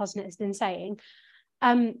Councillor Posnett has been saying.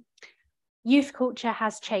 Youth culture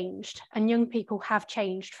has changed and young people have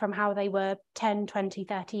changed from how they were 10, 20,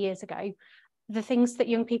 30 years ago. The things that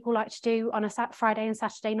young people like to do on a Friday and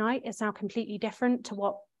Saturday night is now completely different to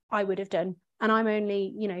what I would have done. And I'm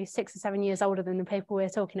only, 6 or 7 years older than the people we're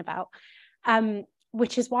talking about,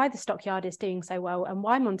 which is why the Stockyard is doing so well and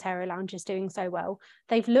why Montero Lounge is doing so well.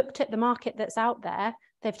 They've looked at the market that's out there.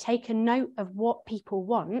 They've taken note of what people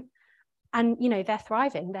want and, they're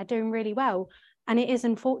thriving. They're doing really well. And it is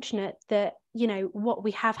unfortunate that, what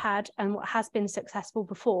we have had and what has been successful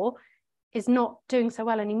before is not doing so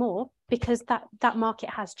well anymore because that market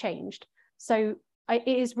has changed. So it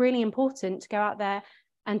is really important to go out there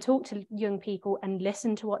and talk to young people and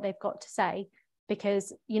listen to what they've got to say,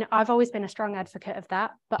 because, I've always been a strong advocate of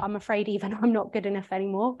that, but I'm afraid even I'm not good enough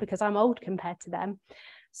anymore because I'm old compared to them.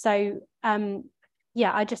 So,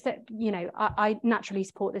 yeah, I just, I naturally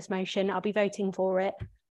support this motion. I'll be voting for it,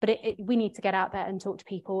 but we need to get out there and talk to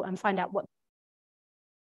people and find out what.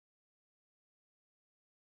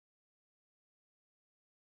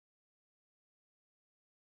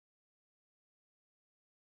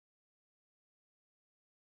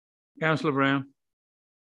 Councillor Brown.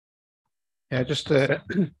 Yeah, just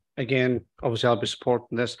again, obviously I'll be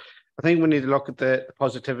supporting this. I think we need to look at the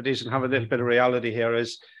positivities and have a little bit of reality here.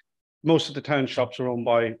 Is most of the town shops are owned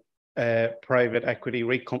by private equity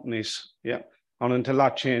REIT companies. Yeah. And until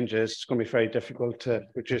that changes, it's going to be very difficult to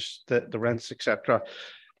reduce the rents, etc.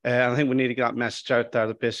 And I think we need to get that message out there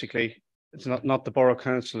that basically it's not the borough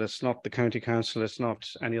council, it's not the county council, it's not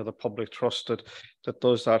any other public trust that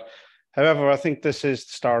does that. However, I think this is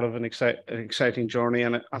the start of an exciting journey,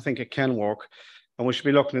 and I think it can work. And we should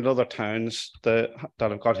be looking at other towns that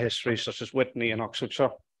have got history, such as Whitney and Oxfordshire,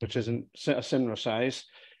 which is a similar size,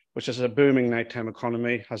 which is a booming nighttime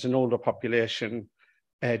economy, has an older population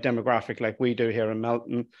demographic like we do here in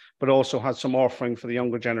Melton, but also had some offering for the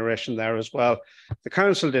younger generation there as well. The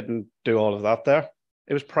council didn't do all of that there.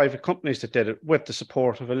 It was private companies that did it with the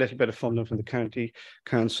support of a little bit of funding from the county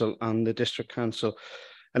council and the district council.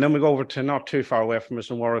 And then we go over to not too far away from us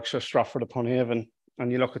in Warwickshire, Stratford-upon-Avon,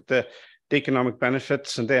 and you look at the economic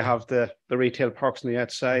benefits, and they have the retail parks on the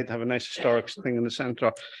outside, they have a nice historic thing in the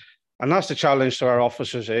centre. And that's the challenge to our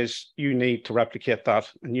officers is you need to replicate that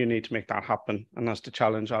and you need to make that happen. And that's the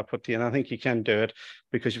challenge I'll put to you. And I think you can do it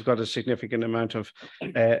because you've got a significant amount of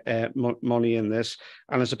money in this.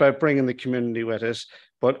 And it's about bringing the community with us.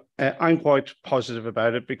 But I'm quite positive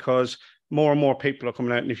about it because more and more people are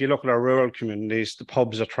coming out. And if you look at our rural communities, the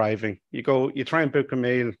pubs are thriving. You try and book a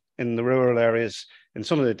meal in the rural areas, in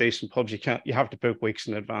some of the decent pubs, you have to book weeks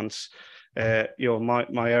in advance.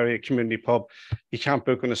 My area community pub, you can't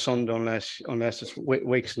book on a Sunday unless it's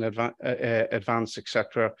weeks in advance,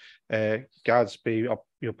 etc. Gadsby,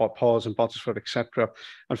 your Paws and Botsford, etc.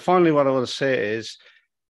 And finally, what I want to say is,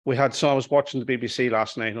 I was watching the BBC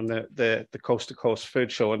last night on the Coast to Coast food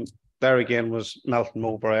show, and there again was Melton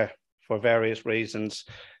Mowbray for various reasons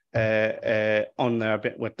on there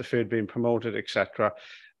with the food being promoted, etc.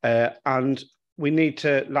 And we need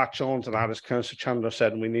to latch on to that, as Councillor Chandler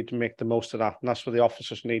said, and we need to make the most of that. And that's where the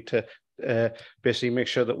officers need to basically make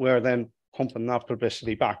sure that we're then pumping that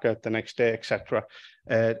publicity back out the next day, etc.,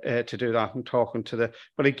 to do that and talking to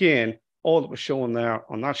but again, all that was shown there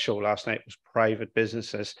on that show last night was private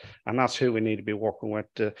businesses, and that's who we need to be working with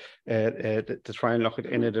to try and look at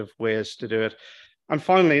innovative ways to do it. And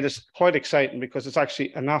finally, this is quite exciting because it's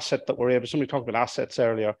actually an asset that somebody talked about assets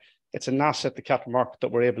earlier. It's an asset, the cattle market,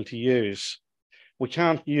 that we're able to use. We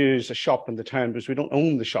can't use a shop in the town because we don't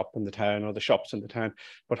own the shop in the town or the shops in the town.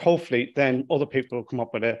 But hopefully then other people will come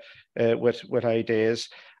up with ideas.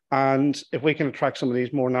 And if we can attract some of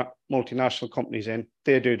these more multinational companies in,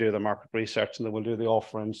 they do the market research and they will do the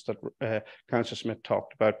offerings that Councillor Smith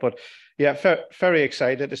talked about. But yeah, very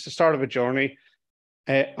excited. It's the start of a journey.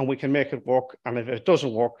 and we can make it work. And if it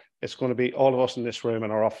doesn't work, it's going to be all of us in this room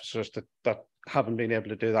and our officers that haven't been able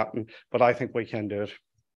to do that. But I think we can do it.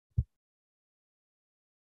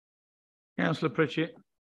 Councillor Pritchett.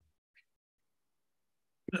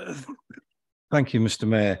 Thank you, Mr.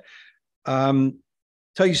 Mayor.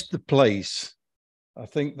 Taste the Place. I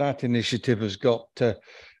think that initiative has got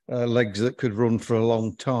legs that could run for a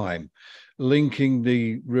long time. Linking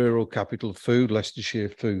the rural capital food, Leicestershire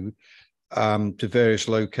food, to various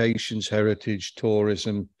locations, heritage,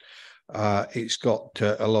 tourism. It's got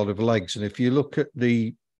a lot of legs. And if you look at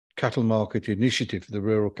the cattle market initiative for the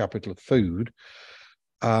rural capital food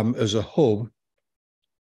as a hub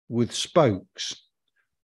with spokes,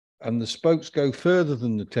 and the spokes go further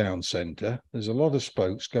than the town centre. There's a lot of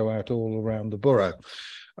spokes go out all around the borough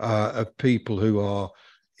of people who are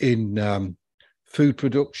in food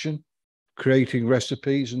production, creating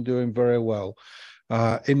recipes and doing very well.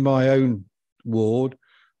 In my own ward,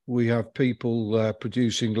 we have people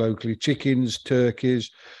producing locally chickens,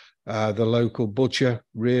 turkeys. The local butcher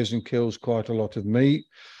rears and kills quite a lot of meat.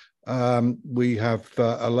 We have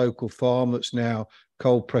a local farm that's now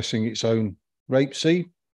cold pressing its own rapeseed,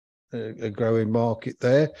 a growing market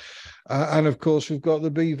there. And of course, we've got the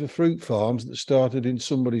beaver fruit farms that started in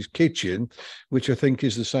somebody's kitchen, which I think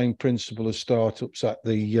is the same principle as startups at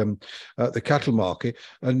the cattle market,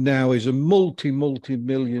 and now is a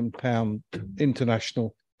multi-million pound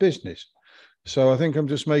international business. So I think I'm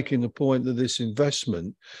just making the point that this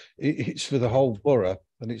investment, it's for the whole borough,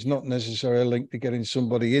 and it's not necessarily linked to getting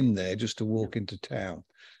somebody in there just to walk into town.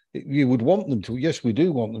 You would want them to, yes, we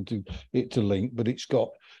do want them to link, but it's got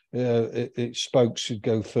its spokes should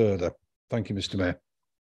go further. Thank you, Mr. Mayor.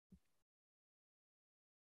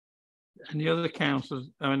 Any other councillors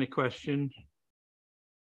have any questions?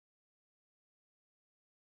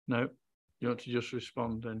 No. You want to just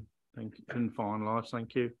respond then? Thank you. And finalise.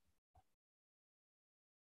 Thank you.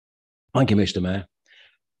 Thank you, Mr. Mayor.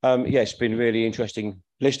 Yeah, it's been really interesting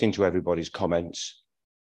listening to everybody's comments.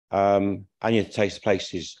 And yeah, Taste the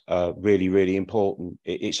Place is really, really important.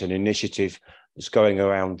 It's an initiative that's going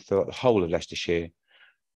around throughout the whole of Leicestershire.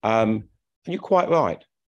 And you're quite right.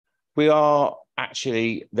 We are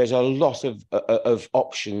actually, there's a lot of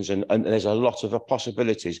options and there's a lot of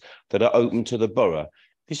possibilities that are open to the borough.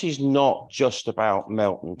 This is not just about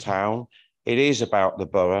Melton Town. It is about the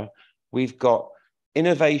borough. We've got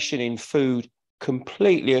innovation in food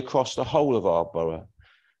completely across the whole of our borough.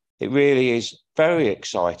 It really is very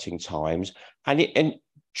exciting times. And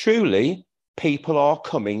truly, people are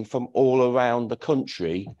coming from all around the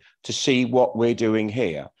country to see what we're doing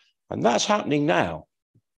here. And that's happening now.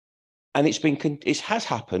 And it has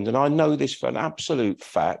happened, and I know this for an absolute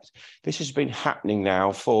fact. This has been happening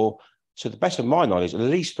now for, to the best of my knowledge, at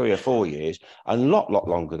least 3 or 4 years, and a lot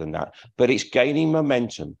longer than that. But it's gaining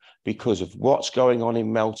momentum because of what's going on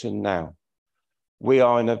in Melton now. We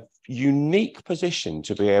are in a unique position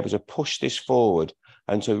to be able to push this forward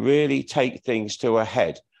and to really take things to a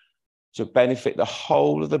head to benefit the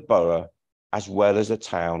whole of the borough as well as the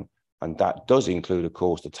town. And that does include, of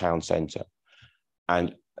course, the town centre.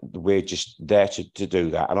 And we're just there to do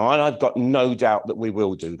that. And I've got no doubt that we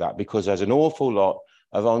will do that, because there's an awful lot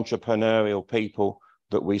of entrepreneurial people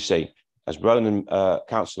that we see. As Ronan,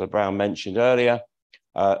 Councillor Brown mentioned earlier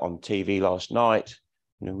on TV last night,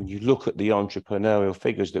 you know, when you look at the entrepreneurial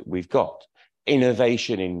figures that we've got,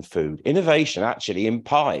 innovation in food, innovation actually in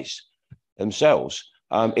pies themselves,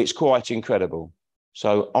 it's quite incredible.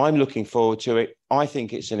 So I'm looking forward to it. I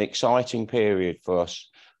think it's an exciting period for us.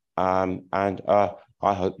 And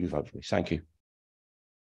I hope you vote for me. Thank you.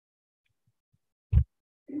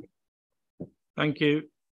 Thank you.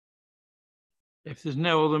 If there's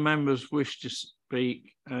no other members wish to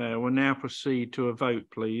speak, we'll now proceed to a vote,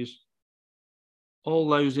 please. All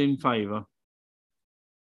those in favour?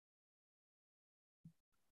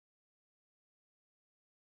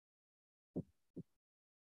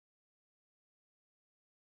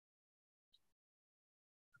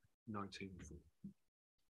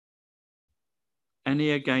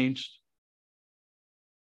 Any against?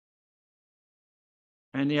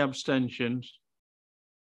 Any abstentions?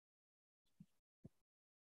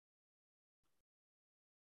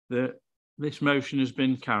 This motion has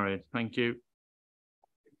been carried. Thank you.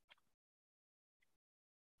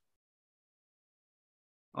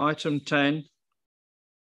 Item 10.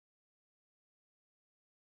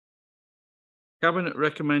 Cabinet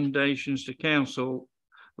recommendations to Council,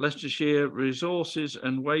 Leicestershire Resources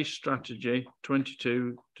and Waste Strategy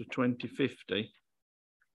 22 to 2050.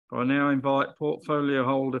 I now invite Portfolio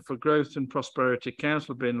Holder for Growth and Prosperity,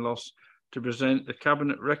 Councillor Binlos, to present the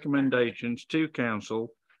Cabinet recommendations to Council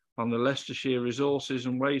on the Leicestershire Resources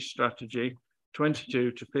and Waste Strategy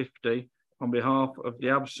 22 to 50 on behalf of the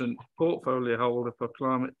absent portfolio holder for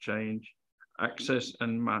climate change, access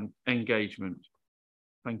and engagement.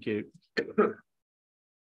 Thank you.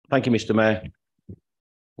 Thank you, Mr. Mayor.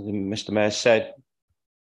 As Mr. Mayor said,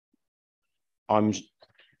 I'm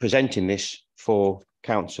presenting this for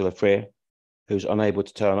Councillor Freer, who's unable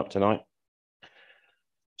to turn up tonight.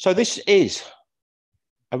 So this is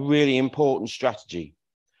a really important strategy,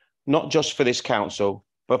 not just for this council,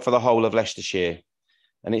 but for the whole of Leicestershire,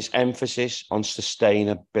 and its emphasis on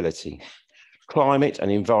sustainability. Climate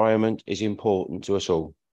and environment is important to us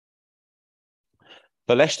all.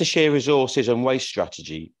 The Leicestershire Resources and Waste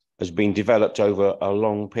Strategy has been developed over a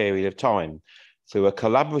long period of time through a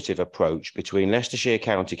collaborative approach between Leicestershire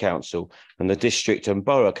County Council and the district and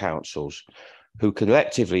borough councils, who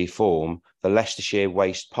collectively form the Leicestershire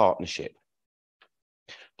Waste Partnership.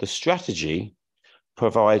 The strategy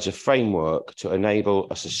provides a framework to enable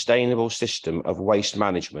a sustainable system of waste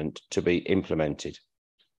management to be implemented.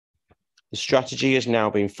 The strategy has now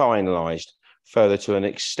been finalised further to an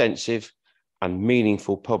extensive and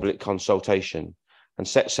meaningful public consultation, and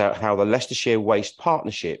sets out how the Leicestershire Waste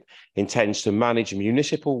Partnership intends to manage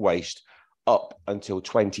municipal waste up until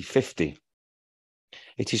 2050.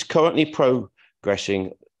 It is currently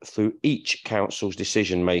progressing through each council's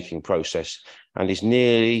decision-making process and is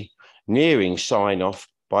nearing sign-off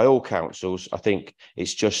by all councils. I think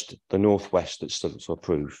it's just the North West that's still to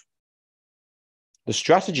approve. The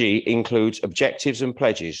strategy includes objectives and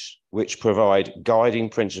pledges which provide guiding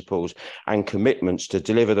principles and commitments to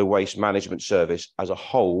deliver the waste management service as a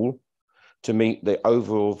whole to meet the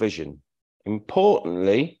overall vision.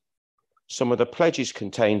 Importantly, some of the pledges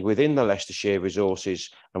contained within the Leicestershire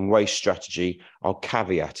Resources and Waste Strategy are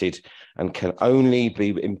caveated and can only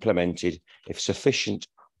be implemented if sufficient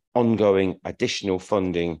ongoing additional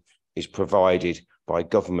funding is provided by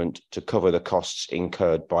government to cover the costs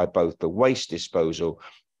incurred by both the waste disposal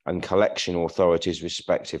and collection authorities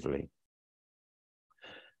respectively.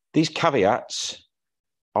 These caveats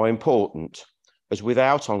are important, as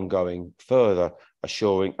without ongoing further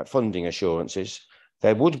funding assurances,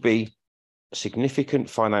 there would be significant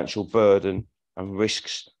financial burden and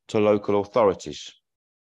risks to local authorities.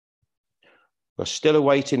 We're still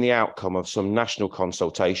awaiting the outcome of some national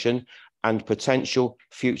consultation and potential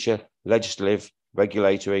future legislative,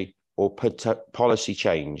 regulatory or policy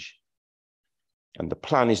change. And the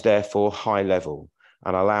plan is therefore high level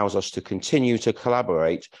and allows us to continue to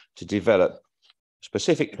collaborate to develop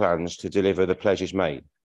specific plans to deliver the pledges made.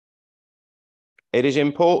 It is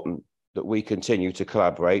important that we continue to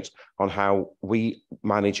collaborate on how we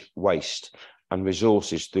manage waste and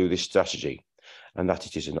resources through this strategy, and that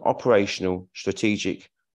it is an operational,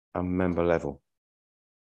 strategic and member level.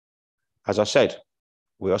 As I said,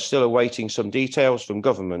 we are still awaiting some details from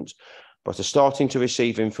government, but are starting to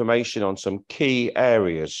receive information on some key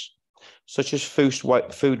areas, such as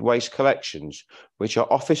food waste collections, which our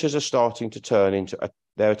officers are starting to turn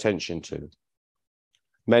their attention to.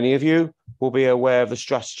 Many of you will be aware of the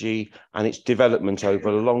strategy and its development over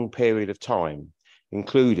a long period of time,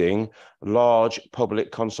 including a large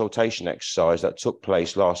public consultation exercise that took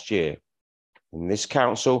place last year. In this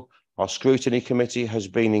council, our scrutiny committee has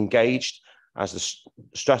been engaged as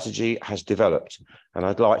the strategy has developed, and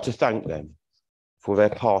I'd like to thank them for their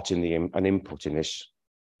part in and input in this.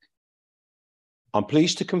 I'm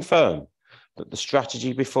pleased to confirm that the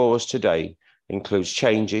strategy before us today includes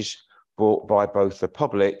changes brought by both the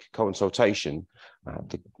public consultation,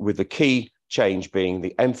 with the key change being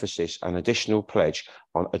the emphasis and additional pledge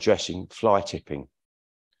on addressing fly tipping.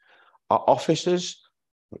 Our officers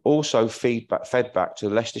also fed back to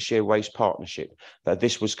the Leicestershire Waste Partnership that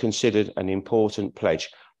this was considered an important pledge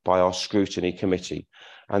by our scrutiny committee,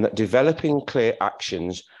 and that developing clear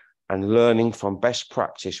actions and learning from best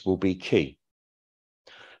practice will be key.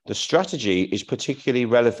 The strategy is particularly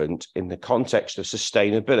relevant in the context of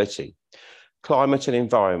sustainability, climate and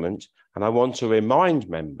environment, and I want to remind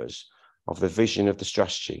members of the vision of the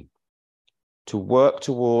strategy to work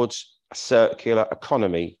towards a circular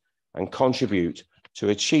economy and contribute to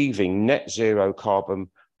achieving net zero carbon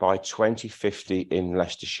by 2050 in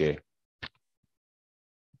Leicestershire.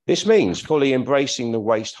 This means fully embracing the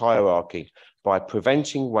waste hierarchy by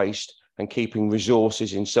preventing waste and keeping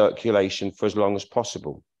resources in circulation for as long as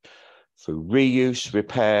possible, through reuse,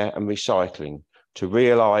 repair and recycling to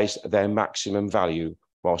realise their maximum value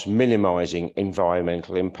whilst minimising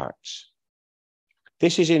environmental impacts.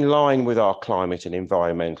 This is in line with our climate and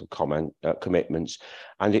environmental commitments,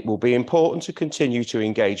 and it will be important to continue to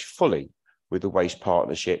engage fully with the Waste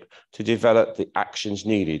Partnership to develop the actions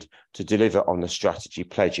needed to deliver on the strategy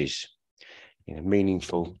pledges in a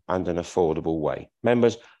meaningful and an affordable way.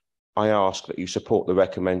 Members, I ask that you support the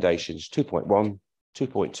recommendations 2.1,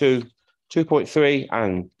 2.2, 2.3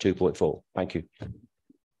 and 2.4. Thank you. Can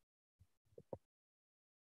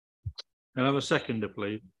I have a seconder,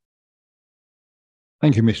 please?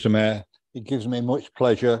 Thank you, Mr. Mayor. It gives me much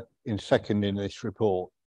pleasure in seconding this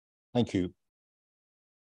report. Thank you.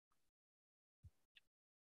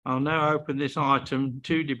 I'll now open this item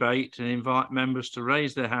to debate and invite members to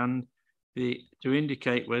raise their hand to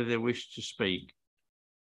indicate whether they wish to speak.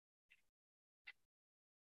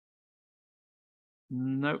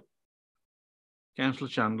 No. Councillor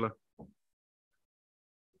Chandler.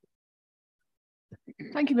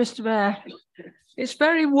 Thank you, Mr. Mayor. It's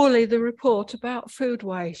very woolly, the report about food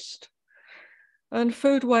waste. And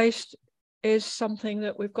food waste is something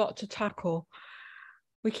that we've got to tackle.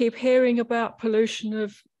 We keep hearing about pollution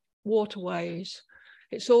of waterways.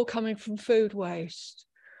 It's all coming from food waste.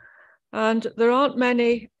 And there aren't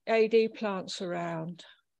many AD plants around.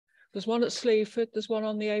 There's one at Sleaford, there's one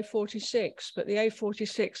on the A46, but the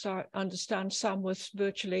A46, I understand Samworth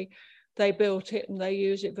virtually, they built it and they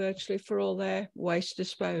use it virtually for all their waste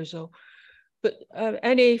disposal. But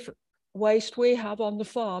any waste we have on the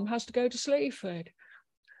farm has to go to Sleaford.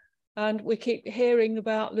 And we keep hearing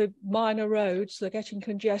about the minor roads, they're getting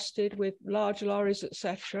congested with large lorries,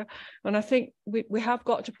 etc. And I think we have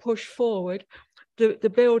got to push forward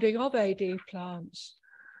the building of AD plants.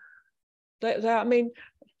 I mean,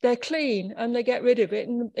 they're clean and they get rid of it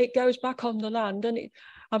and it goes back on the land, and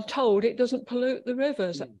I'm told it doesn't pollute the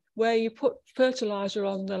rivers. Where you put fertilizer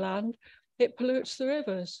on the land, it pollutes the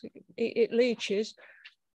rivers. It leaches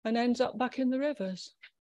and ends up back in the rivers.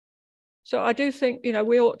 So I do think, you know,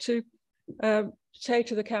 we ought to say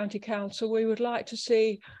to the County Council, we would like to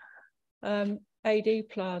see AD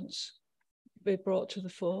plants be brought to the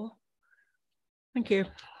fore. Thank you.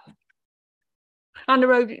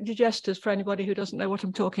 Anaerobic digesters for anybody who doesn't know what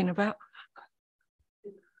I'm talking about.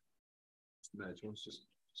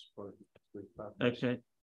 Okay.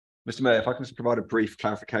 Mr. Mayor, if I can just provide a brief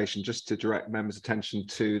clarification just to direct members' attention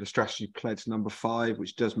to the strategy pledge number 5,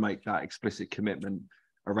 which does make that explicit commitment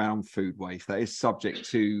around food waste. That is subject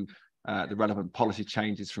to the relevant policy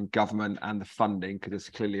changes from government and the funding, because there's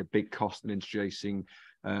clearly a big cost in introducing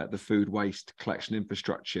the food waste collection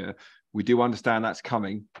infrastructure. We do understand that's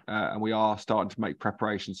coming and we are starting to make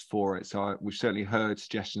preparations for it. So we've certainly heard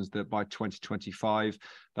suggestions that by 2025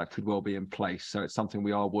 that could well be in place. So it's something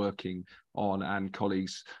we are working on, and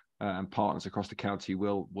colleagues and partners across the county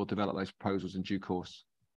will develop those proposals in due course.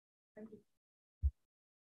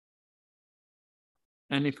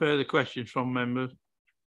 Any further questions from members?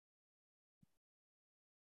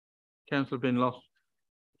 Councillor Binloss.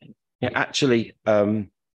 Yeah, actually,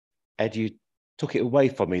 Ed, you took it away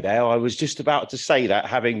from me there. I was just about to say that,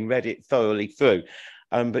 having read it thoroughly through.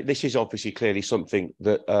 But this is obviously clearly something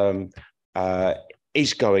that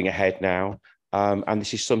is going ahead now. And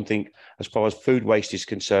this is something, as far as food waste is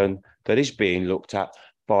concerned, that is being looked at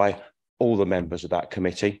by all the members of that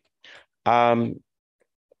committee.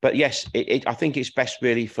 But yes, I think it's best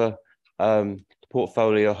really for the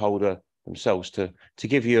portfolio holder themselves to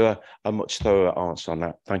give you a much thorougher answer on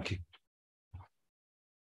that. Thank you.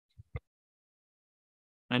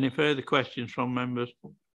 Any further questions from members?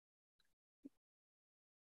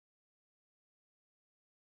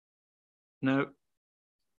 No.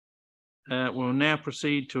 We'll now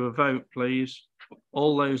proceed to a vote, please.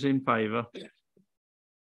 All those in favour?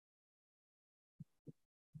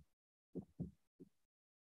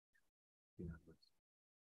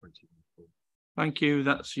 Thank you.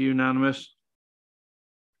 That's unanimous.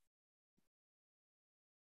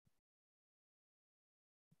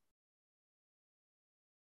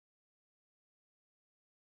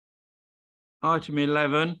 Item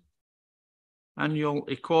 11, Annual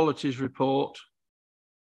Equalities Report.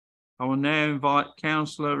 I will now invite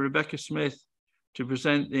Councillor Rebecca Smith to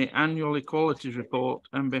present the Annual Equalities Report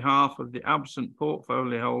on behalf of the absent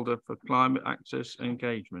portfolio holder for Climate Access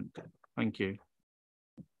Engagement. Thank you.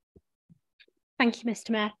 Thank you,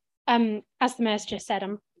 Mr. Mayor. As the Mayor's just said,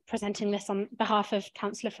 I'm presenting this on behalf of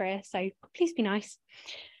Councillor Freer, so please be nice.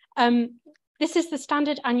 This is the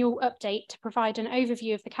standard annual update to provide an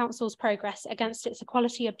overview of the Council's progress against its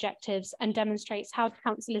equality objectives and demonstrates how the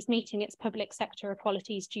Council is meeting its public sector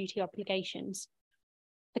equalities duty obligations.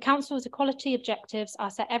 The Council's equality objectives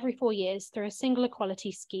are set every 4 years through a single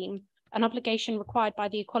equality scheme, an obligation required by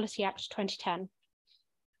the Equality Act 2010.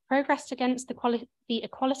 Progress against the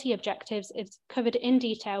equality objectives is covered in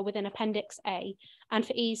detail within Appendix A, and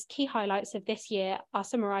for ease, key highlights of this year are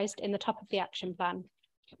summarised in the top of the action plan.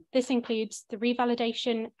 This includes the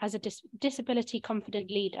revalidation as a disability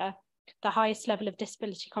confident leader, the highest level of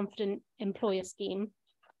disability confident employer scheme,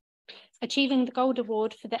 achieving the Gold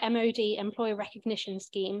Award for the MOD Employer Recognition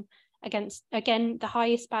Scheme, again, the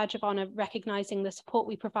highest badge of honour recognising the support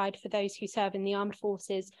we provide for those who serve in the armed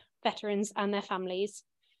forces, veterans and their families,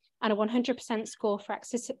 and a 100% score for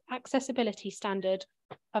accessibility standard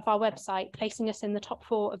of our website, placing us in the top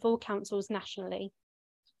 4 of all councils nationally.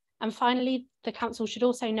 And finally, the council should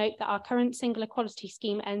also note that our current single equality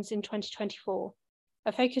scheme ends in 2024.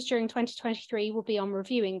 A focus during 2023 will be on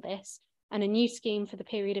reviewing this, and a new scheme for the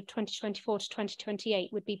period of 2024 to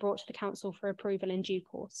 2028 would be brought to the council for approval in due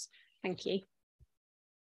course. Thank you.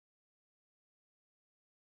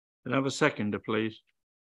 Can I have a seconder, please?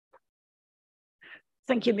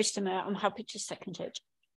 Thank you, Mr. Mayor. I'm happy to second it.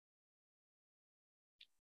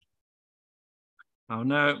 I'll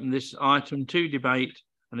now open this item to debate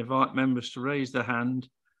and invite members to raise their hand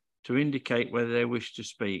to indicate whether they wish to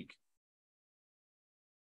speak.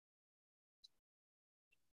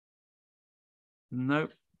 No.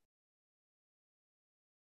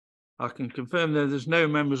 I can confirm that there's no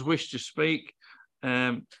members wish to speak,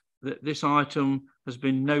 that this item has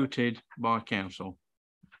been noted by council.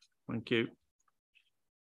 Thank you.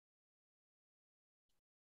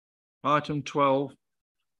 Item 12,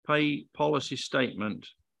 pay policy statement.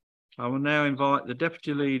 I will now invite the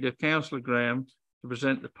Deputy Leader, Councillor Graham, to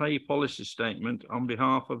present the pay policy statement on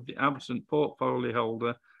behalf of the absent portfolio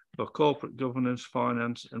holder for corporate governance,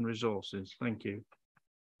 finance and resources. Thank you.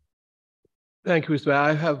 Thank you, Mr. Mayor.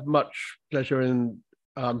 I have much pleasure in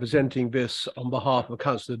presenting this on behalf of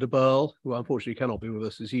Councillor de Burgh, who unfortunately cannot be with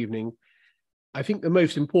us this evening. I think the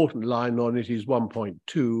most important line on it is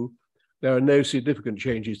 1.2. There are no significant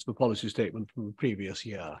changes to the policy statement from the previous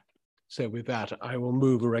year. So with that, I will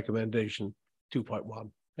move a recommendation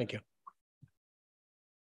 2.1. Thank you.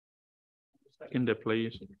 Seconder,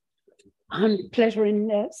 please. Pleasure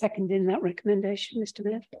in seconding that recommendation, Mr.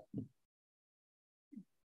 Mayor.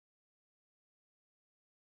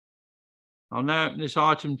 I'll now open this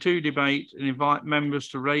item to debate and invite members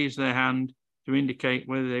to raise their hand to indicate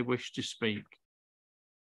whether they wish to speak.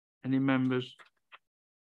 Any members?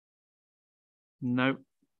 No.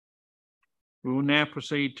 We will now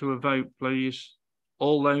proceed to a vote, please.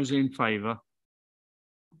 All those in favour?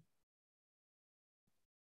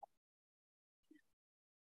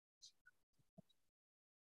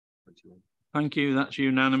 Thank you, that's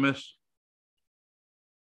unanimous.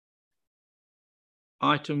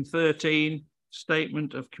 Item 13,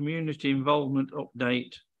 Statement of Community Involvement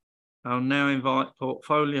Update. I'll now invite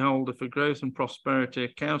Portfolio Holder for Growth and Prosperity,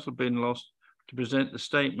 Councillor Binlos, to present the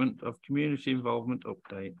Statement of Community Involvement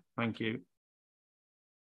Update. Thank you.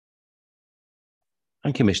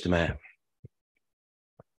 Thank you, Mr. Mayor.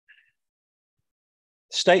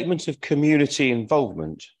 Statement of Community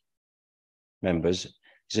Involvement, members,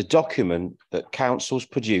 is a document that councils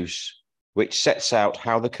produce which sets out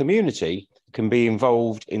how the community can be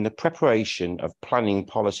involved in the preparation of planning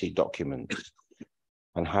policy documents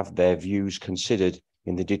and have their views considered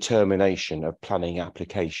in the determination of planning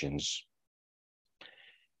applications.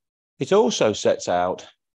 It also sets out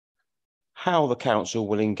how the council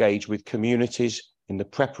will engage with communities in the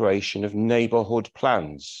preparation of neighbourhood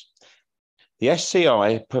plans. The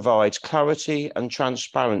SCI provides clarity and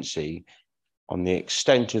transparency on the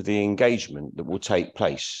extent of the engagement that will take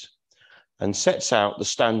place and sets out the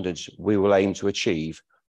standards we will aim to achieve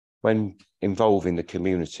when involving the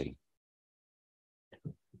community.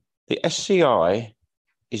 The SCI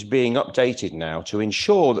is being updated now to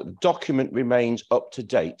ensure that the document remains up to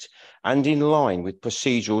date and in line with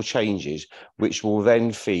procedural changes, which will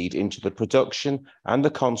then feed into the production and the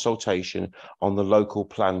consultation on the local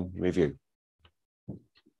plan review.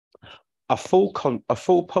 A full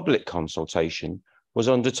public consultation was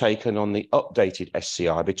undertaken on the updated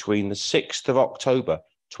SCI between the 6th of October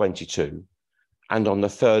 22 and on the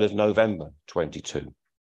 3rd of November 22.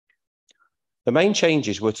 The main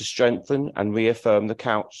changes were to strengthen and reaffirm the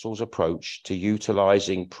council's approach to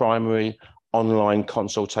utilising primary online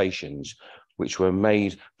consultations, which were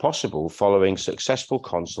made possible following successful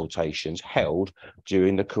consultations held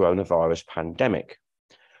during the coronavirus pandemic.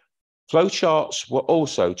 Flowcharts were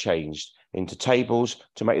also changed into tables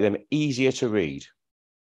to make them easier to read.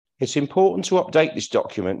 It's important to update this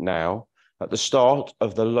document now at the start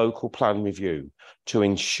of the local plan review to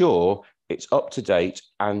ensure it's up to date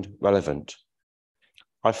and relevant.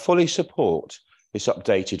 I fully support this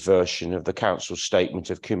updated version of the council's statement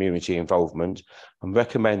of community involvement and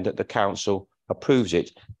recommend that the council approves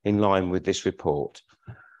it in line with this report.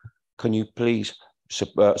 Can you please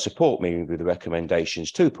support me with the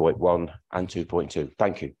recommendations 2.1 and 2.2?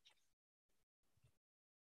 Thank you.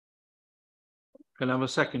 Can I have a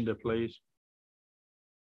seconder, please?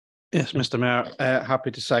 Yes, Mr. Mayor,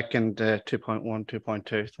 happy to second 2.1,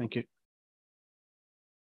 2.2. Thank you.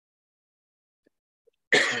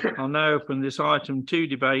 I'll now open this item to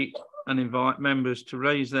debate and invite members to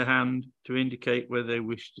raise their hand to indicate whether they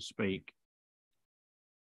wish to speak.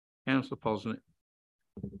 Councillor Posnett.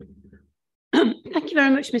 Thank you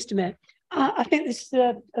very much, Mr. Mayor. I think this is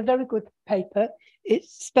a very good paper. It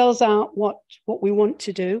spells out what we want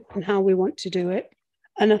to do and how we want to do it.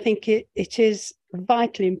 And I think it is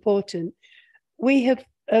vitally important. We have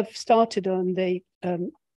started on the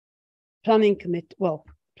planning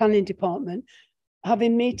department,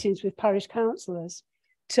 having meetings with parish councillors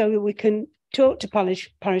so that we can talk to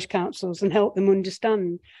parish councils and help them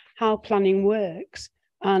understand how planning works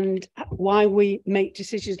and why we make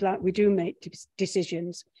decisions like we do make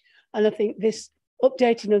decisions. And I think this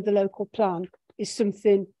updating of the local plan is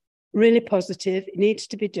something really positive. It needs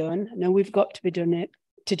to be done. I know we've got to be done it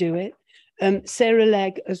to do it. Sarah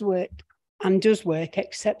Legg has worked and does work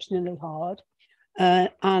exceptionally hard,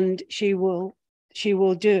 and she will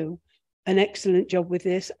do an excellent job with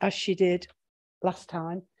this, as she did last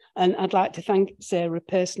time. And I'd like to thank Sarah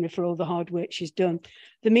personally for all the hard work she's done.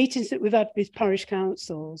 The meetings that we've had with parish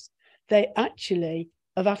councils, they actually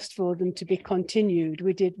have asked for them to be continued.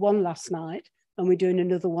 We did one last night and we're doing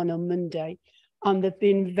another one on Monday. And they've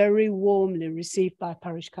been very warmly received by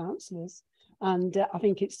parish councillors. And I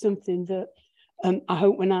think it's something that I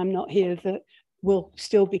hope when I'm not here that will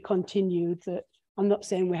still be continued. That I'm not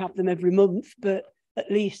saying we have them every month, but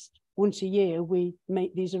at least once a year we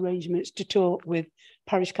make these arrangements to talk with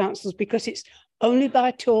parish councils, because it's only by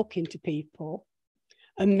talking to people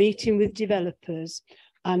and meeting with developers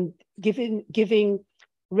and giving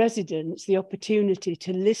residents the opportunity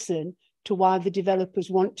to listen to why the developers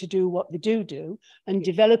want to do what they do, and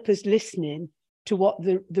developers listening to what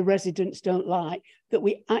the residents don't like, that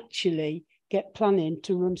we actually get planning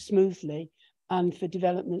to run smoothly and for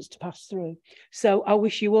developments to pass through. So I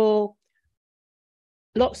wish you all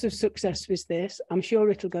lots of success with this. I'm sure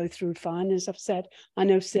it'll go through fine. As I've said, I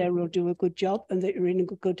know Sarah will do a good job and that you're in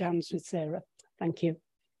good hands with Sarah. Thank you.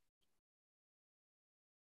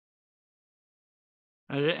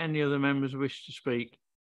 Are there any other members wish to speak?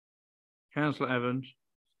 Councillor Evans.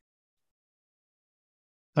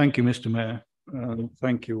 Thank you, Mr. Mayor.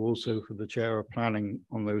 Thank you also for the Chair of Planning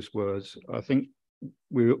on those words. I think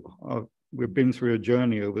we've been through a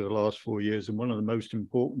journey over the last 4 years, and one of the most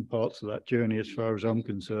important parts of that journey, as far as I'm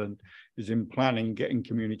concerned, is in planning, getting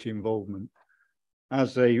community involvement.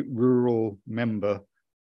 As a rural member,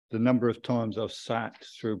 the number of times I've sat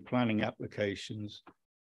through planning applications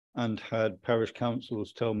and had parish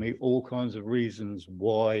councils tell me all kinds of reasons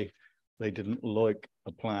why they didn't like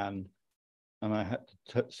a plan, and I had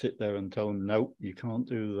to sit there and tell them, no, you can't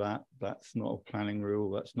do that. That's not a planning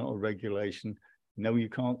rule. That's not a regulation. No, you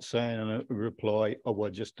can't say in a reply, oh, I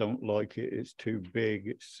just don't like it. It's too big.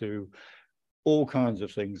 It's too, all kinds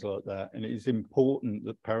of things like that. And it is important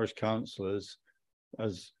that parish councillors,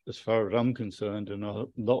 as far as I'm concerned, and a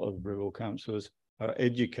lot of rural councillors, are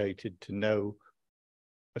educated to know,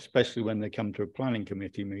 especially when they come to a planning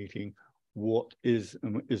committee meeting, what is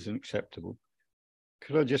and isn't acceptable.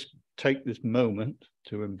 Could I just take this moment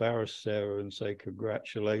to embarrass Sarah and say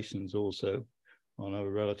congratulations also on a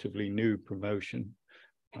relatively new promotion.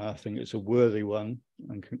 I think it's a worthy one,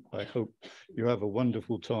 and I hope you have a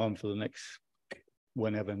wonderful time for the next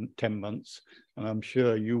whenever 10 months, and I'm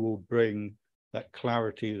sure you will bring that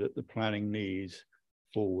clarity that the planning needs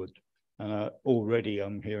forward. And already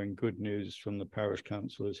I'm hearing good news from the parish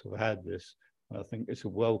councillors who have had this. I think it's a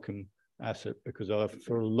welcome asset, because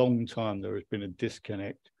for a long time there has been a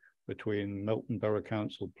disconnect between Melton Borough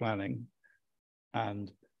Council planning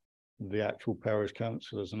and the actual parish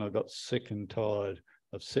councillors, and I got sick and tired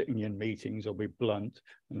of sitting in meetings, I'll be blunt,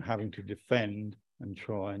 and having to defend and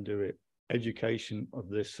try and do it. Education of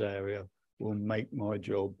this area will make my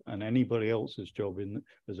job and anybody else's job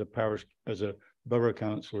as a borough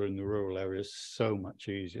councillor in the rural areas so much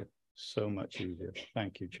easier, so much easier.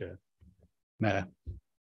 Thank you, Chair. Mayor.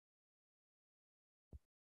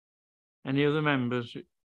 Any other members?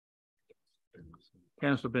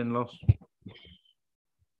 Councillor Binlos.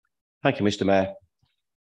 Thank you, Mr. Mayor.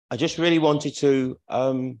 I just really wanted to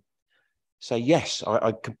say, yes,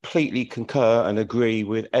 I completely concur and agree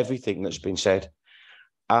with everything that's been said.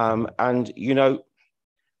 And, you know,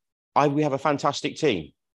 We have a fantastic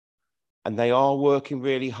team, and they are working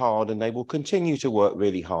really hard, and they will continue to work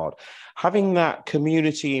really hard. Having that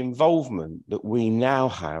community involvement that we now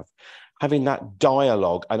have, having that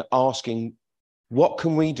dialogue and asking, what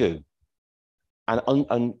can we do?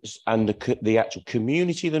 And the actual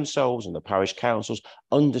community themselves and the parish councils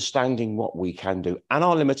understanding what we can do and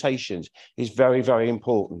our limitations is very, very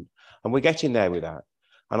important. And we're getting there with that.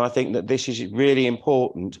 And I think that this is really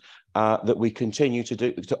important that we continue to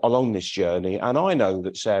do along this journey. And I know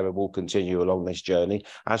that Sarah will continue along this journey,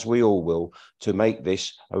 as we all will, to make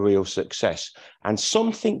this a real success and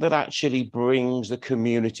something that actually brings the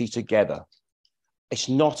community together. It's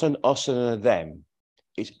not an us and a them.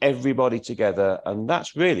 It's everybody together. And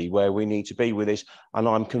that's really where we need to be with this. And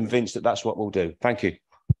I'm convinced that that's what we'll do. Thank you.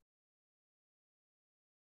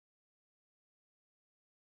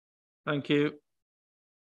 Thank you.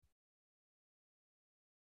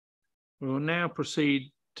 We will now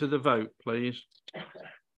proceed to the vote, please.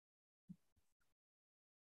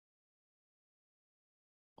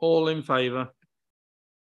 All in favour?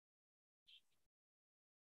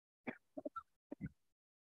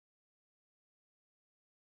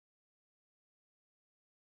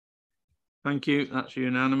 Thank you. That's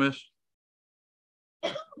unanimous.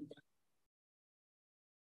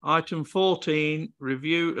 Item 14,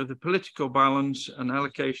 review of the political balance and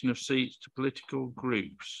allocation of seats to political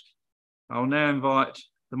groups. I'll now invite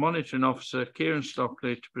the Monitoring Officer, Kieran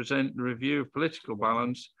Stockley, to present the review of political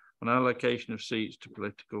balance and allocation of seats to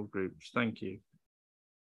political groups. Thank you.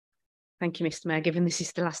 Thank you, Mr. Mayor. Given this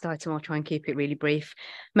is the last item, I'll try and keep it really brief.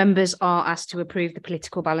 Members are asked to approve the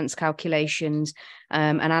political balance calculations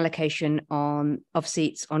and allocation of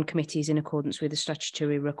seats on committees in accordance with the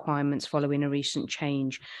statutory requirements following a recent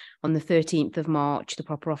change. On the 13th of March, the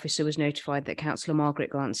proper officer was notified that Councillor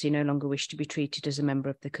Margaret Glancy no longer wished to be treated as a member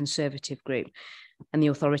of the Conservative group. And the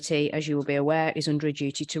authority, as you will be aware, is under a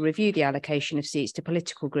duty to review the allocation of seats to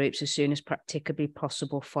political groups as soon as practicably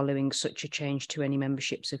possible following such a change to any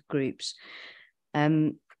memberships of groups.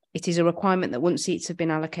 It is a requirement that once seats have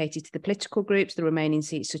been allocated to the political groups, the remaining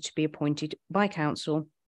seats are to be appointed by council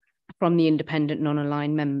from the independent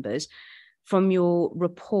non-aligned members. From your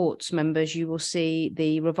reports, members, you will see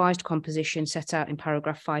the revised composition set out in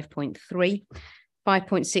paragraph 5.3.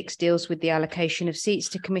 5.6 deals with the allocation of seats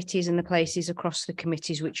to committees and the places across the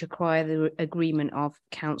committees which require the agreement of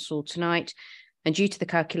council tonight. And due to the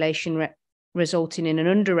calculation resulting in an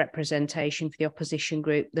underrepresentation for the opposition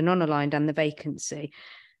group, the non-aligned and the vacancy,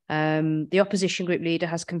 the opposition group leader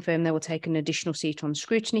has confirmed they will take an additional seat on the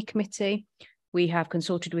scrutiny committee. We have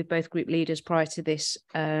consulted with both group leaders prior to this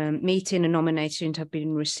meeting, and nominations have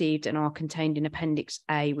been received and are contained in Appendix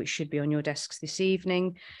A, which should be on your desks this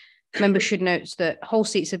evening. Members should note that whole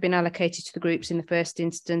seats have been allocated to the groups in the first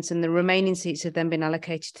instance, and the remaining seats have then been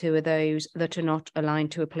allocated to those that are not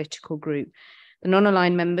aligned to a political group. The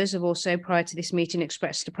non-aligned members have also, prior to this meeting,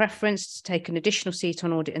 expressed a preference to take an additional seat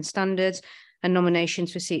on audit and standards, and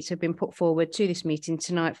nominations for seats have been put forward to this meeting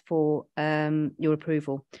tonight for your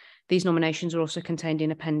approval. These nominations are also contained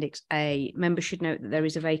in Appendix A. Members should note that there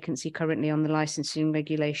is a vacancy currently on the Licensing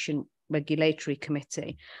Regulatory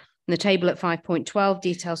Committee. And the table at 5.12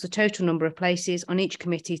 details the total number of places on each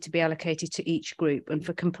committee to be allocated to each group. And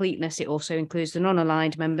for completeness, it also includes the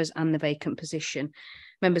non-aligned members and the vacant position.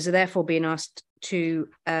 Members are therefore being asked to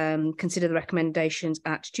consider the recommendations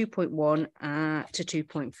at 2.1 to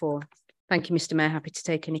 2.4. Thank you, Mr. Mayor. Happy to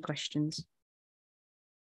take any questions.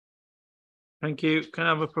 Thank you. Can I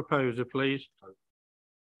have a proposer, please?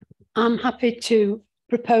 I'm happy to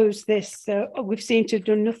propose this. We seem to have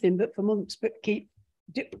done nothing but for months, but keep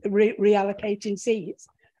reallocating seats.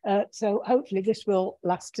 So hopefully this will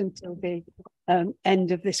last until the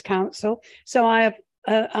end of this council. So I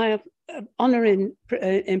have honour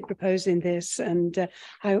in proposing this, and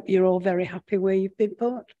I hope you're all very happy where you've been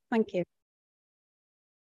put. Thank you.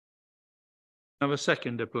 Have a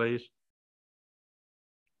seconder, please.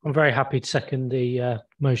 I'm very happy to second the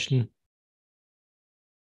motion.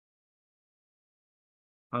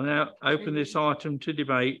 I'll now open this item to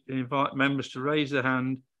debate and invite members to raise their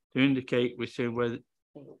hand to indicate with you whether they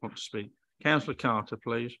want to speak. Councillor Carter,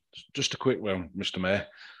 please. Just a quick one, Mr. Mayor.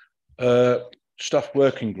 Staff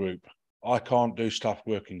working group. I can't do staff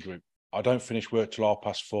working group. I don't finish work till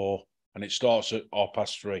 4:30 and it starts at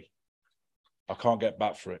 3:30. I can't get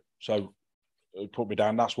back for it. So it put me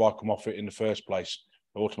down. That's why I come off it in the first place.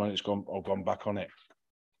 Ultimately, I've gone back on it.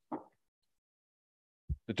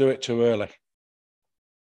 They do it too early.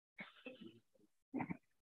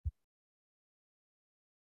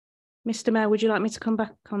 Mr. Mayor, would you like me to come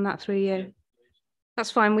back on that through you? That's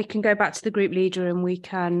fine. We can go back to the group leader and we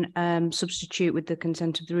can substitute with the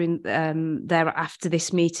consent of the room there after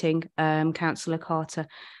this meeting. Councillor Carter,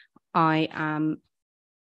 I am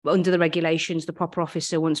under the regulations, the proper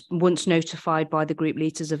officer once notified by the group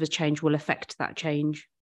leaders of a change will affect that change.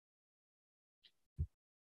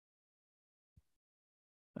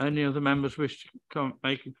 Any other members wish to come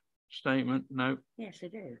make a statement? No. Yes, I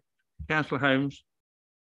do. Councillor Holmes.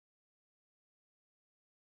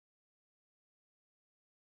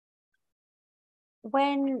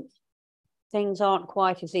 When things aren't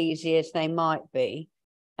quite as easy as they might be,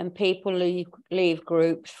 and people leave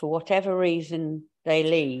groups for whatever reason they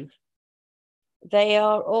leave, they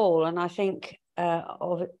are all, and I think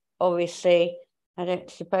obviously, I don't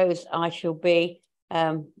suppose I shall be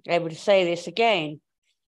able to say this again,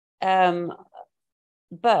 but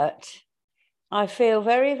I feel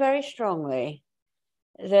very, very strongly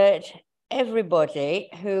that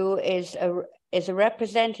everybody who is a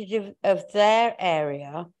representative of their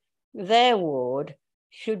area, their ward,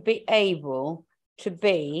 should be able to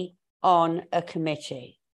be on a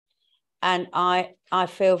committee. And I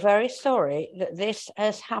feel very sorry that this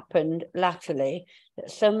has happened latterly, that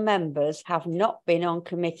some members have not been on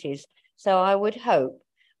committees. So I would hope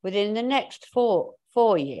within the next four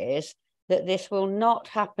years that this will not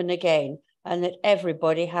happen again and that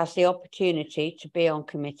everybody has the opportunity to be on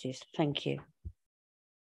committees. Thank you.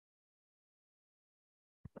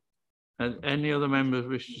 And any other members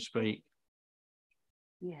wish to speak?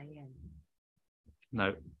 Yeah.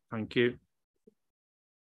 No, thank you.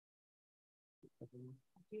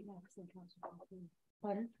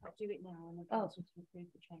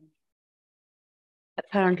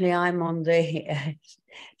 Apparently I'm on the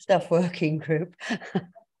staff working group.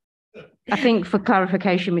 I think for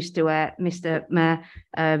clarification, Mr. Mayor,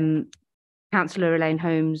 Councillor Elaine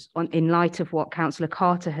Holmes, in light of what Councillor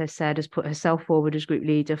Carter has said, has put herself forward as group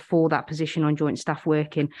leader for that position on joint staff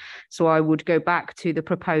working. So I would go back to the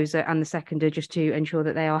proposer and the seconder just to ensure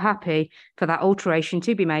that they are happy for that alteration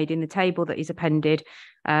to be made in the table that is appended,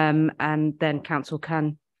 and then council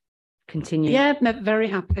can continue. Yeah, very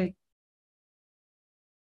happy.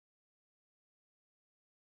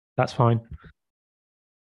 That's fine.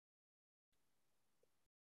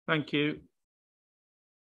 Thank you.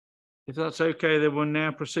 If that's okay, then we'll now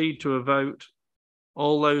proceed to a vote.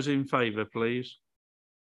 All those in favour, please.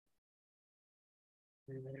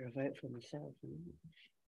 I better vote for myself.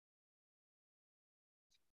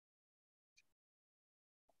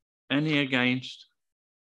 Any against?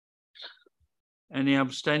 Any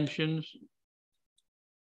abstentions?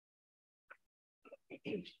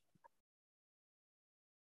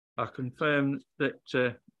 I confirm that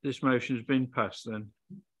this motion has been passed then.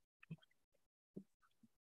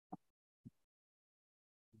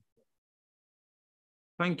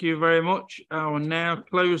 Thank you very much. I will now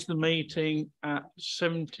close the meeting at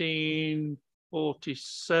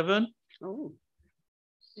 17:47. Oh.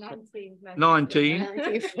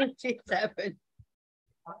 19:47.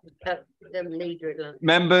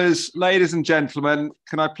 Members, ladies and gentlemen,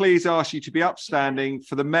 can I please ask you to be upstanding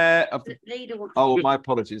for the mayor of the... Oh, my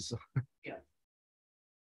apologies.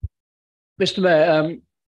 Mr. Mayor,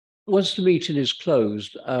 once the meeting is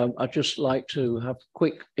closed, I'd just like to have a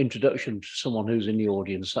quick introduction to someone who's in the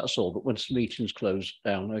audience, that's all. But once the meeting's closed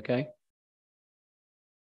down, okay?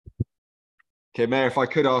 Okay, Mayor, if I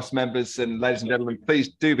could ask members and ladies and gentlemen,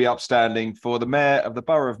 please do be upstanding for the Mayor of the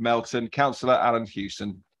Borough of Melton, Councillor Alan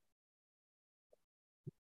Hewson.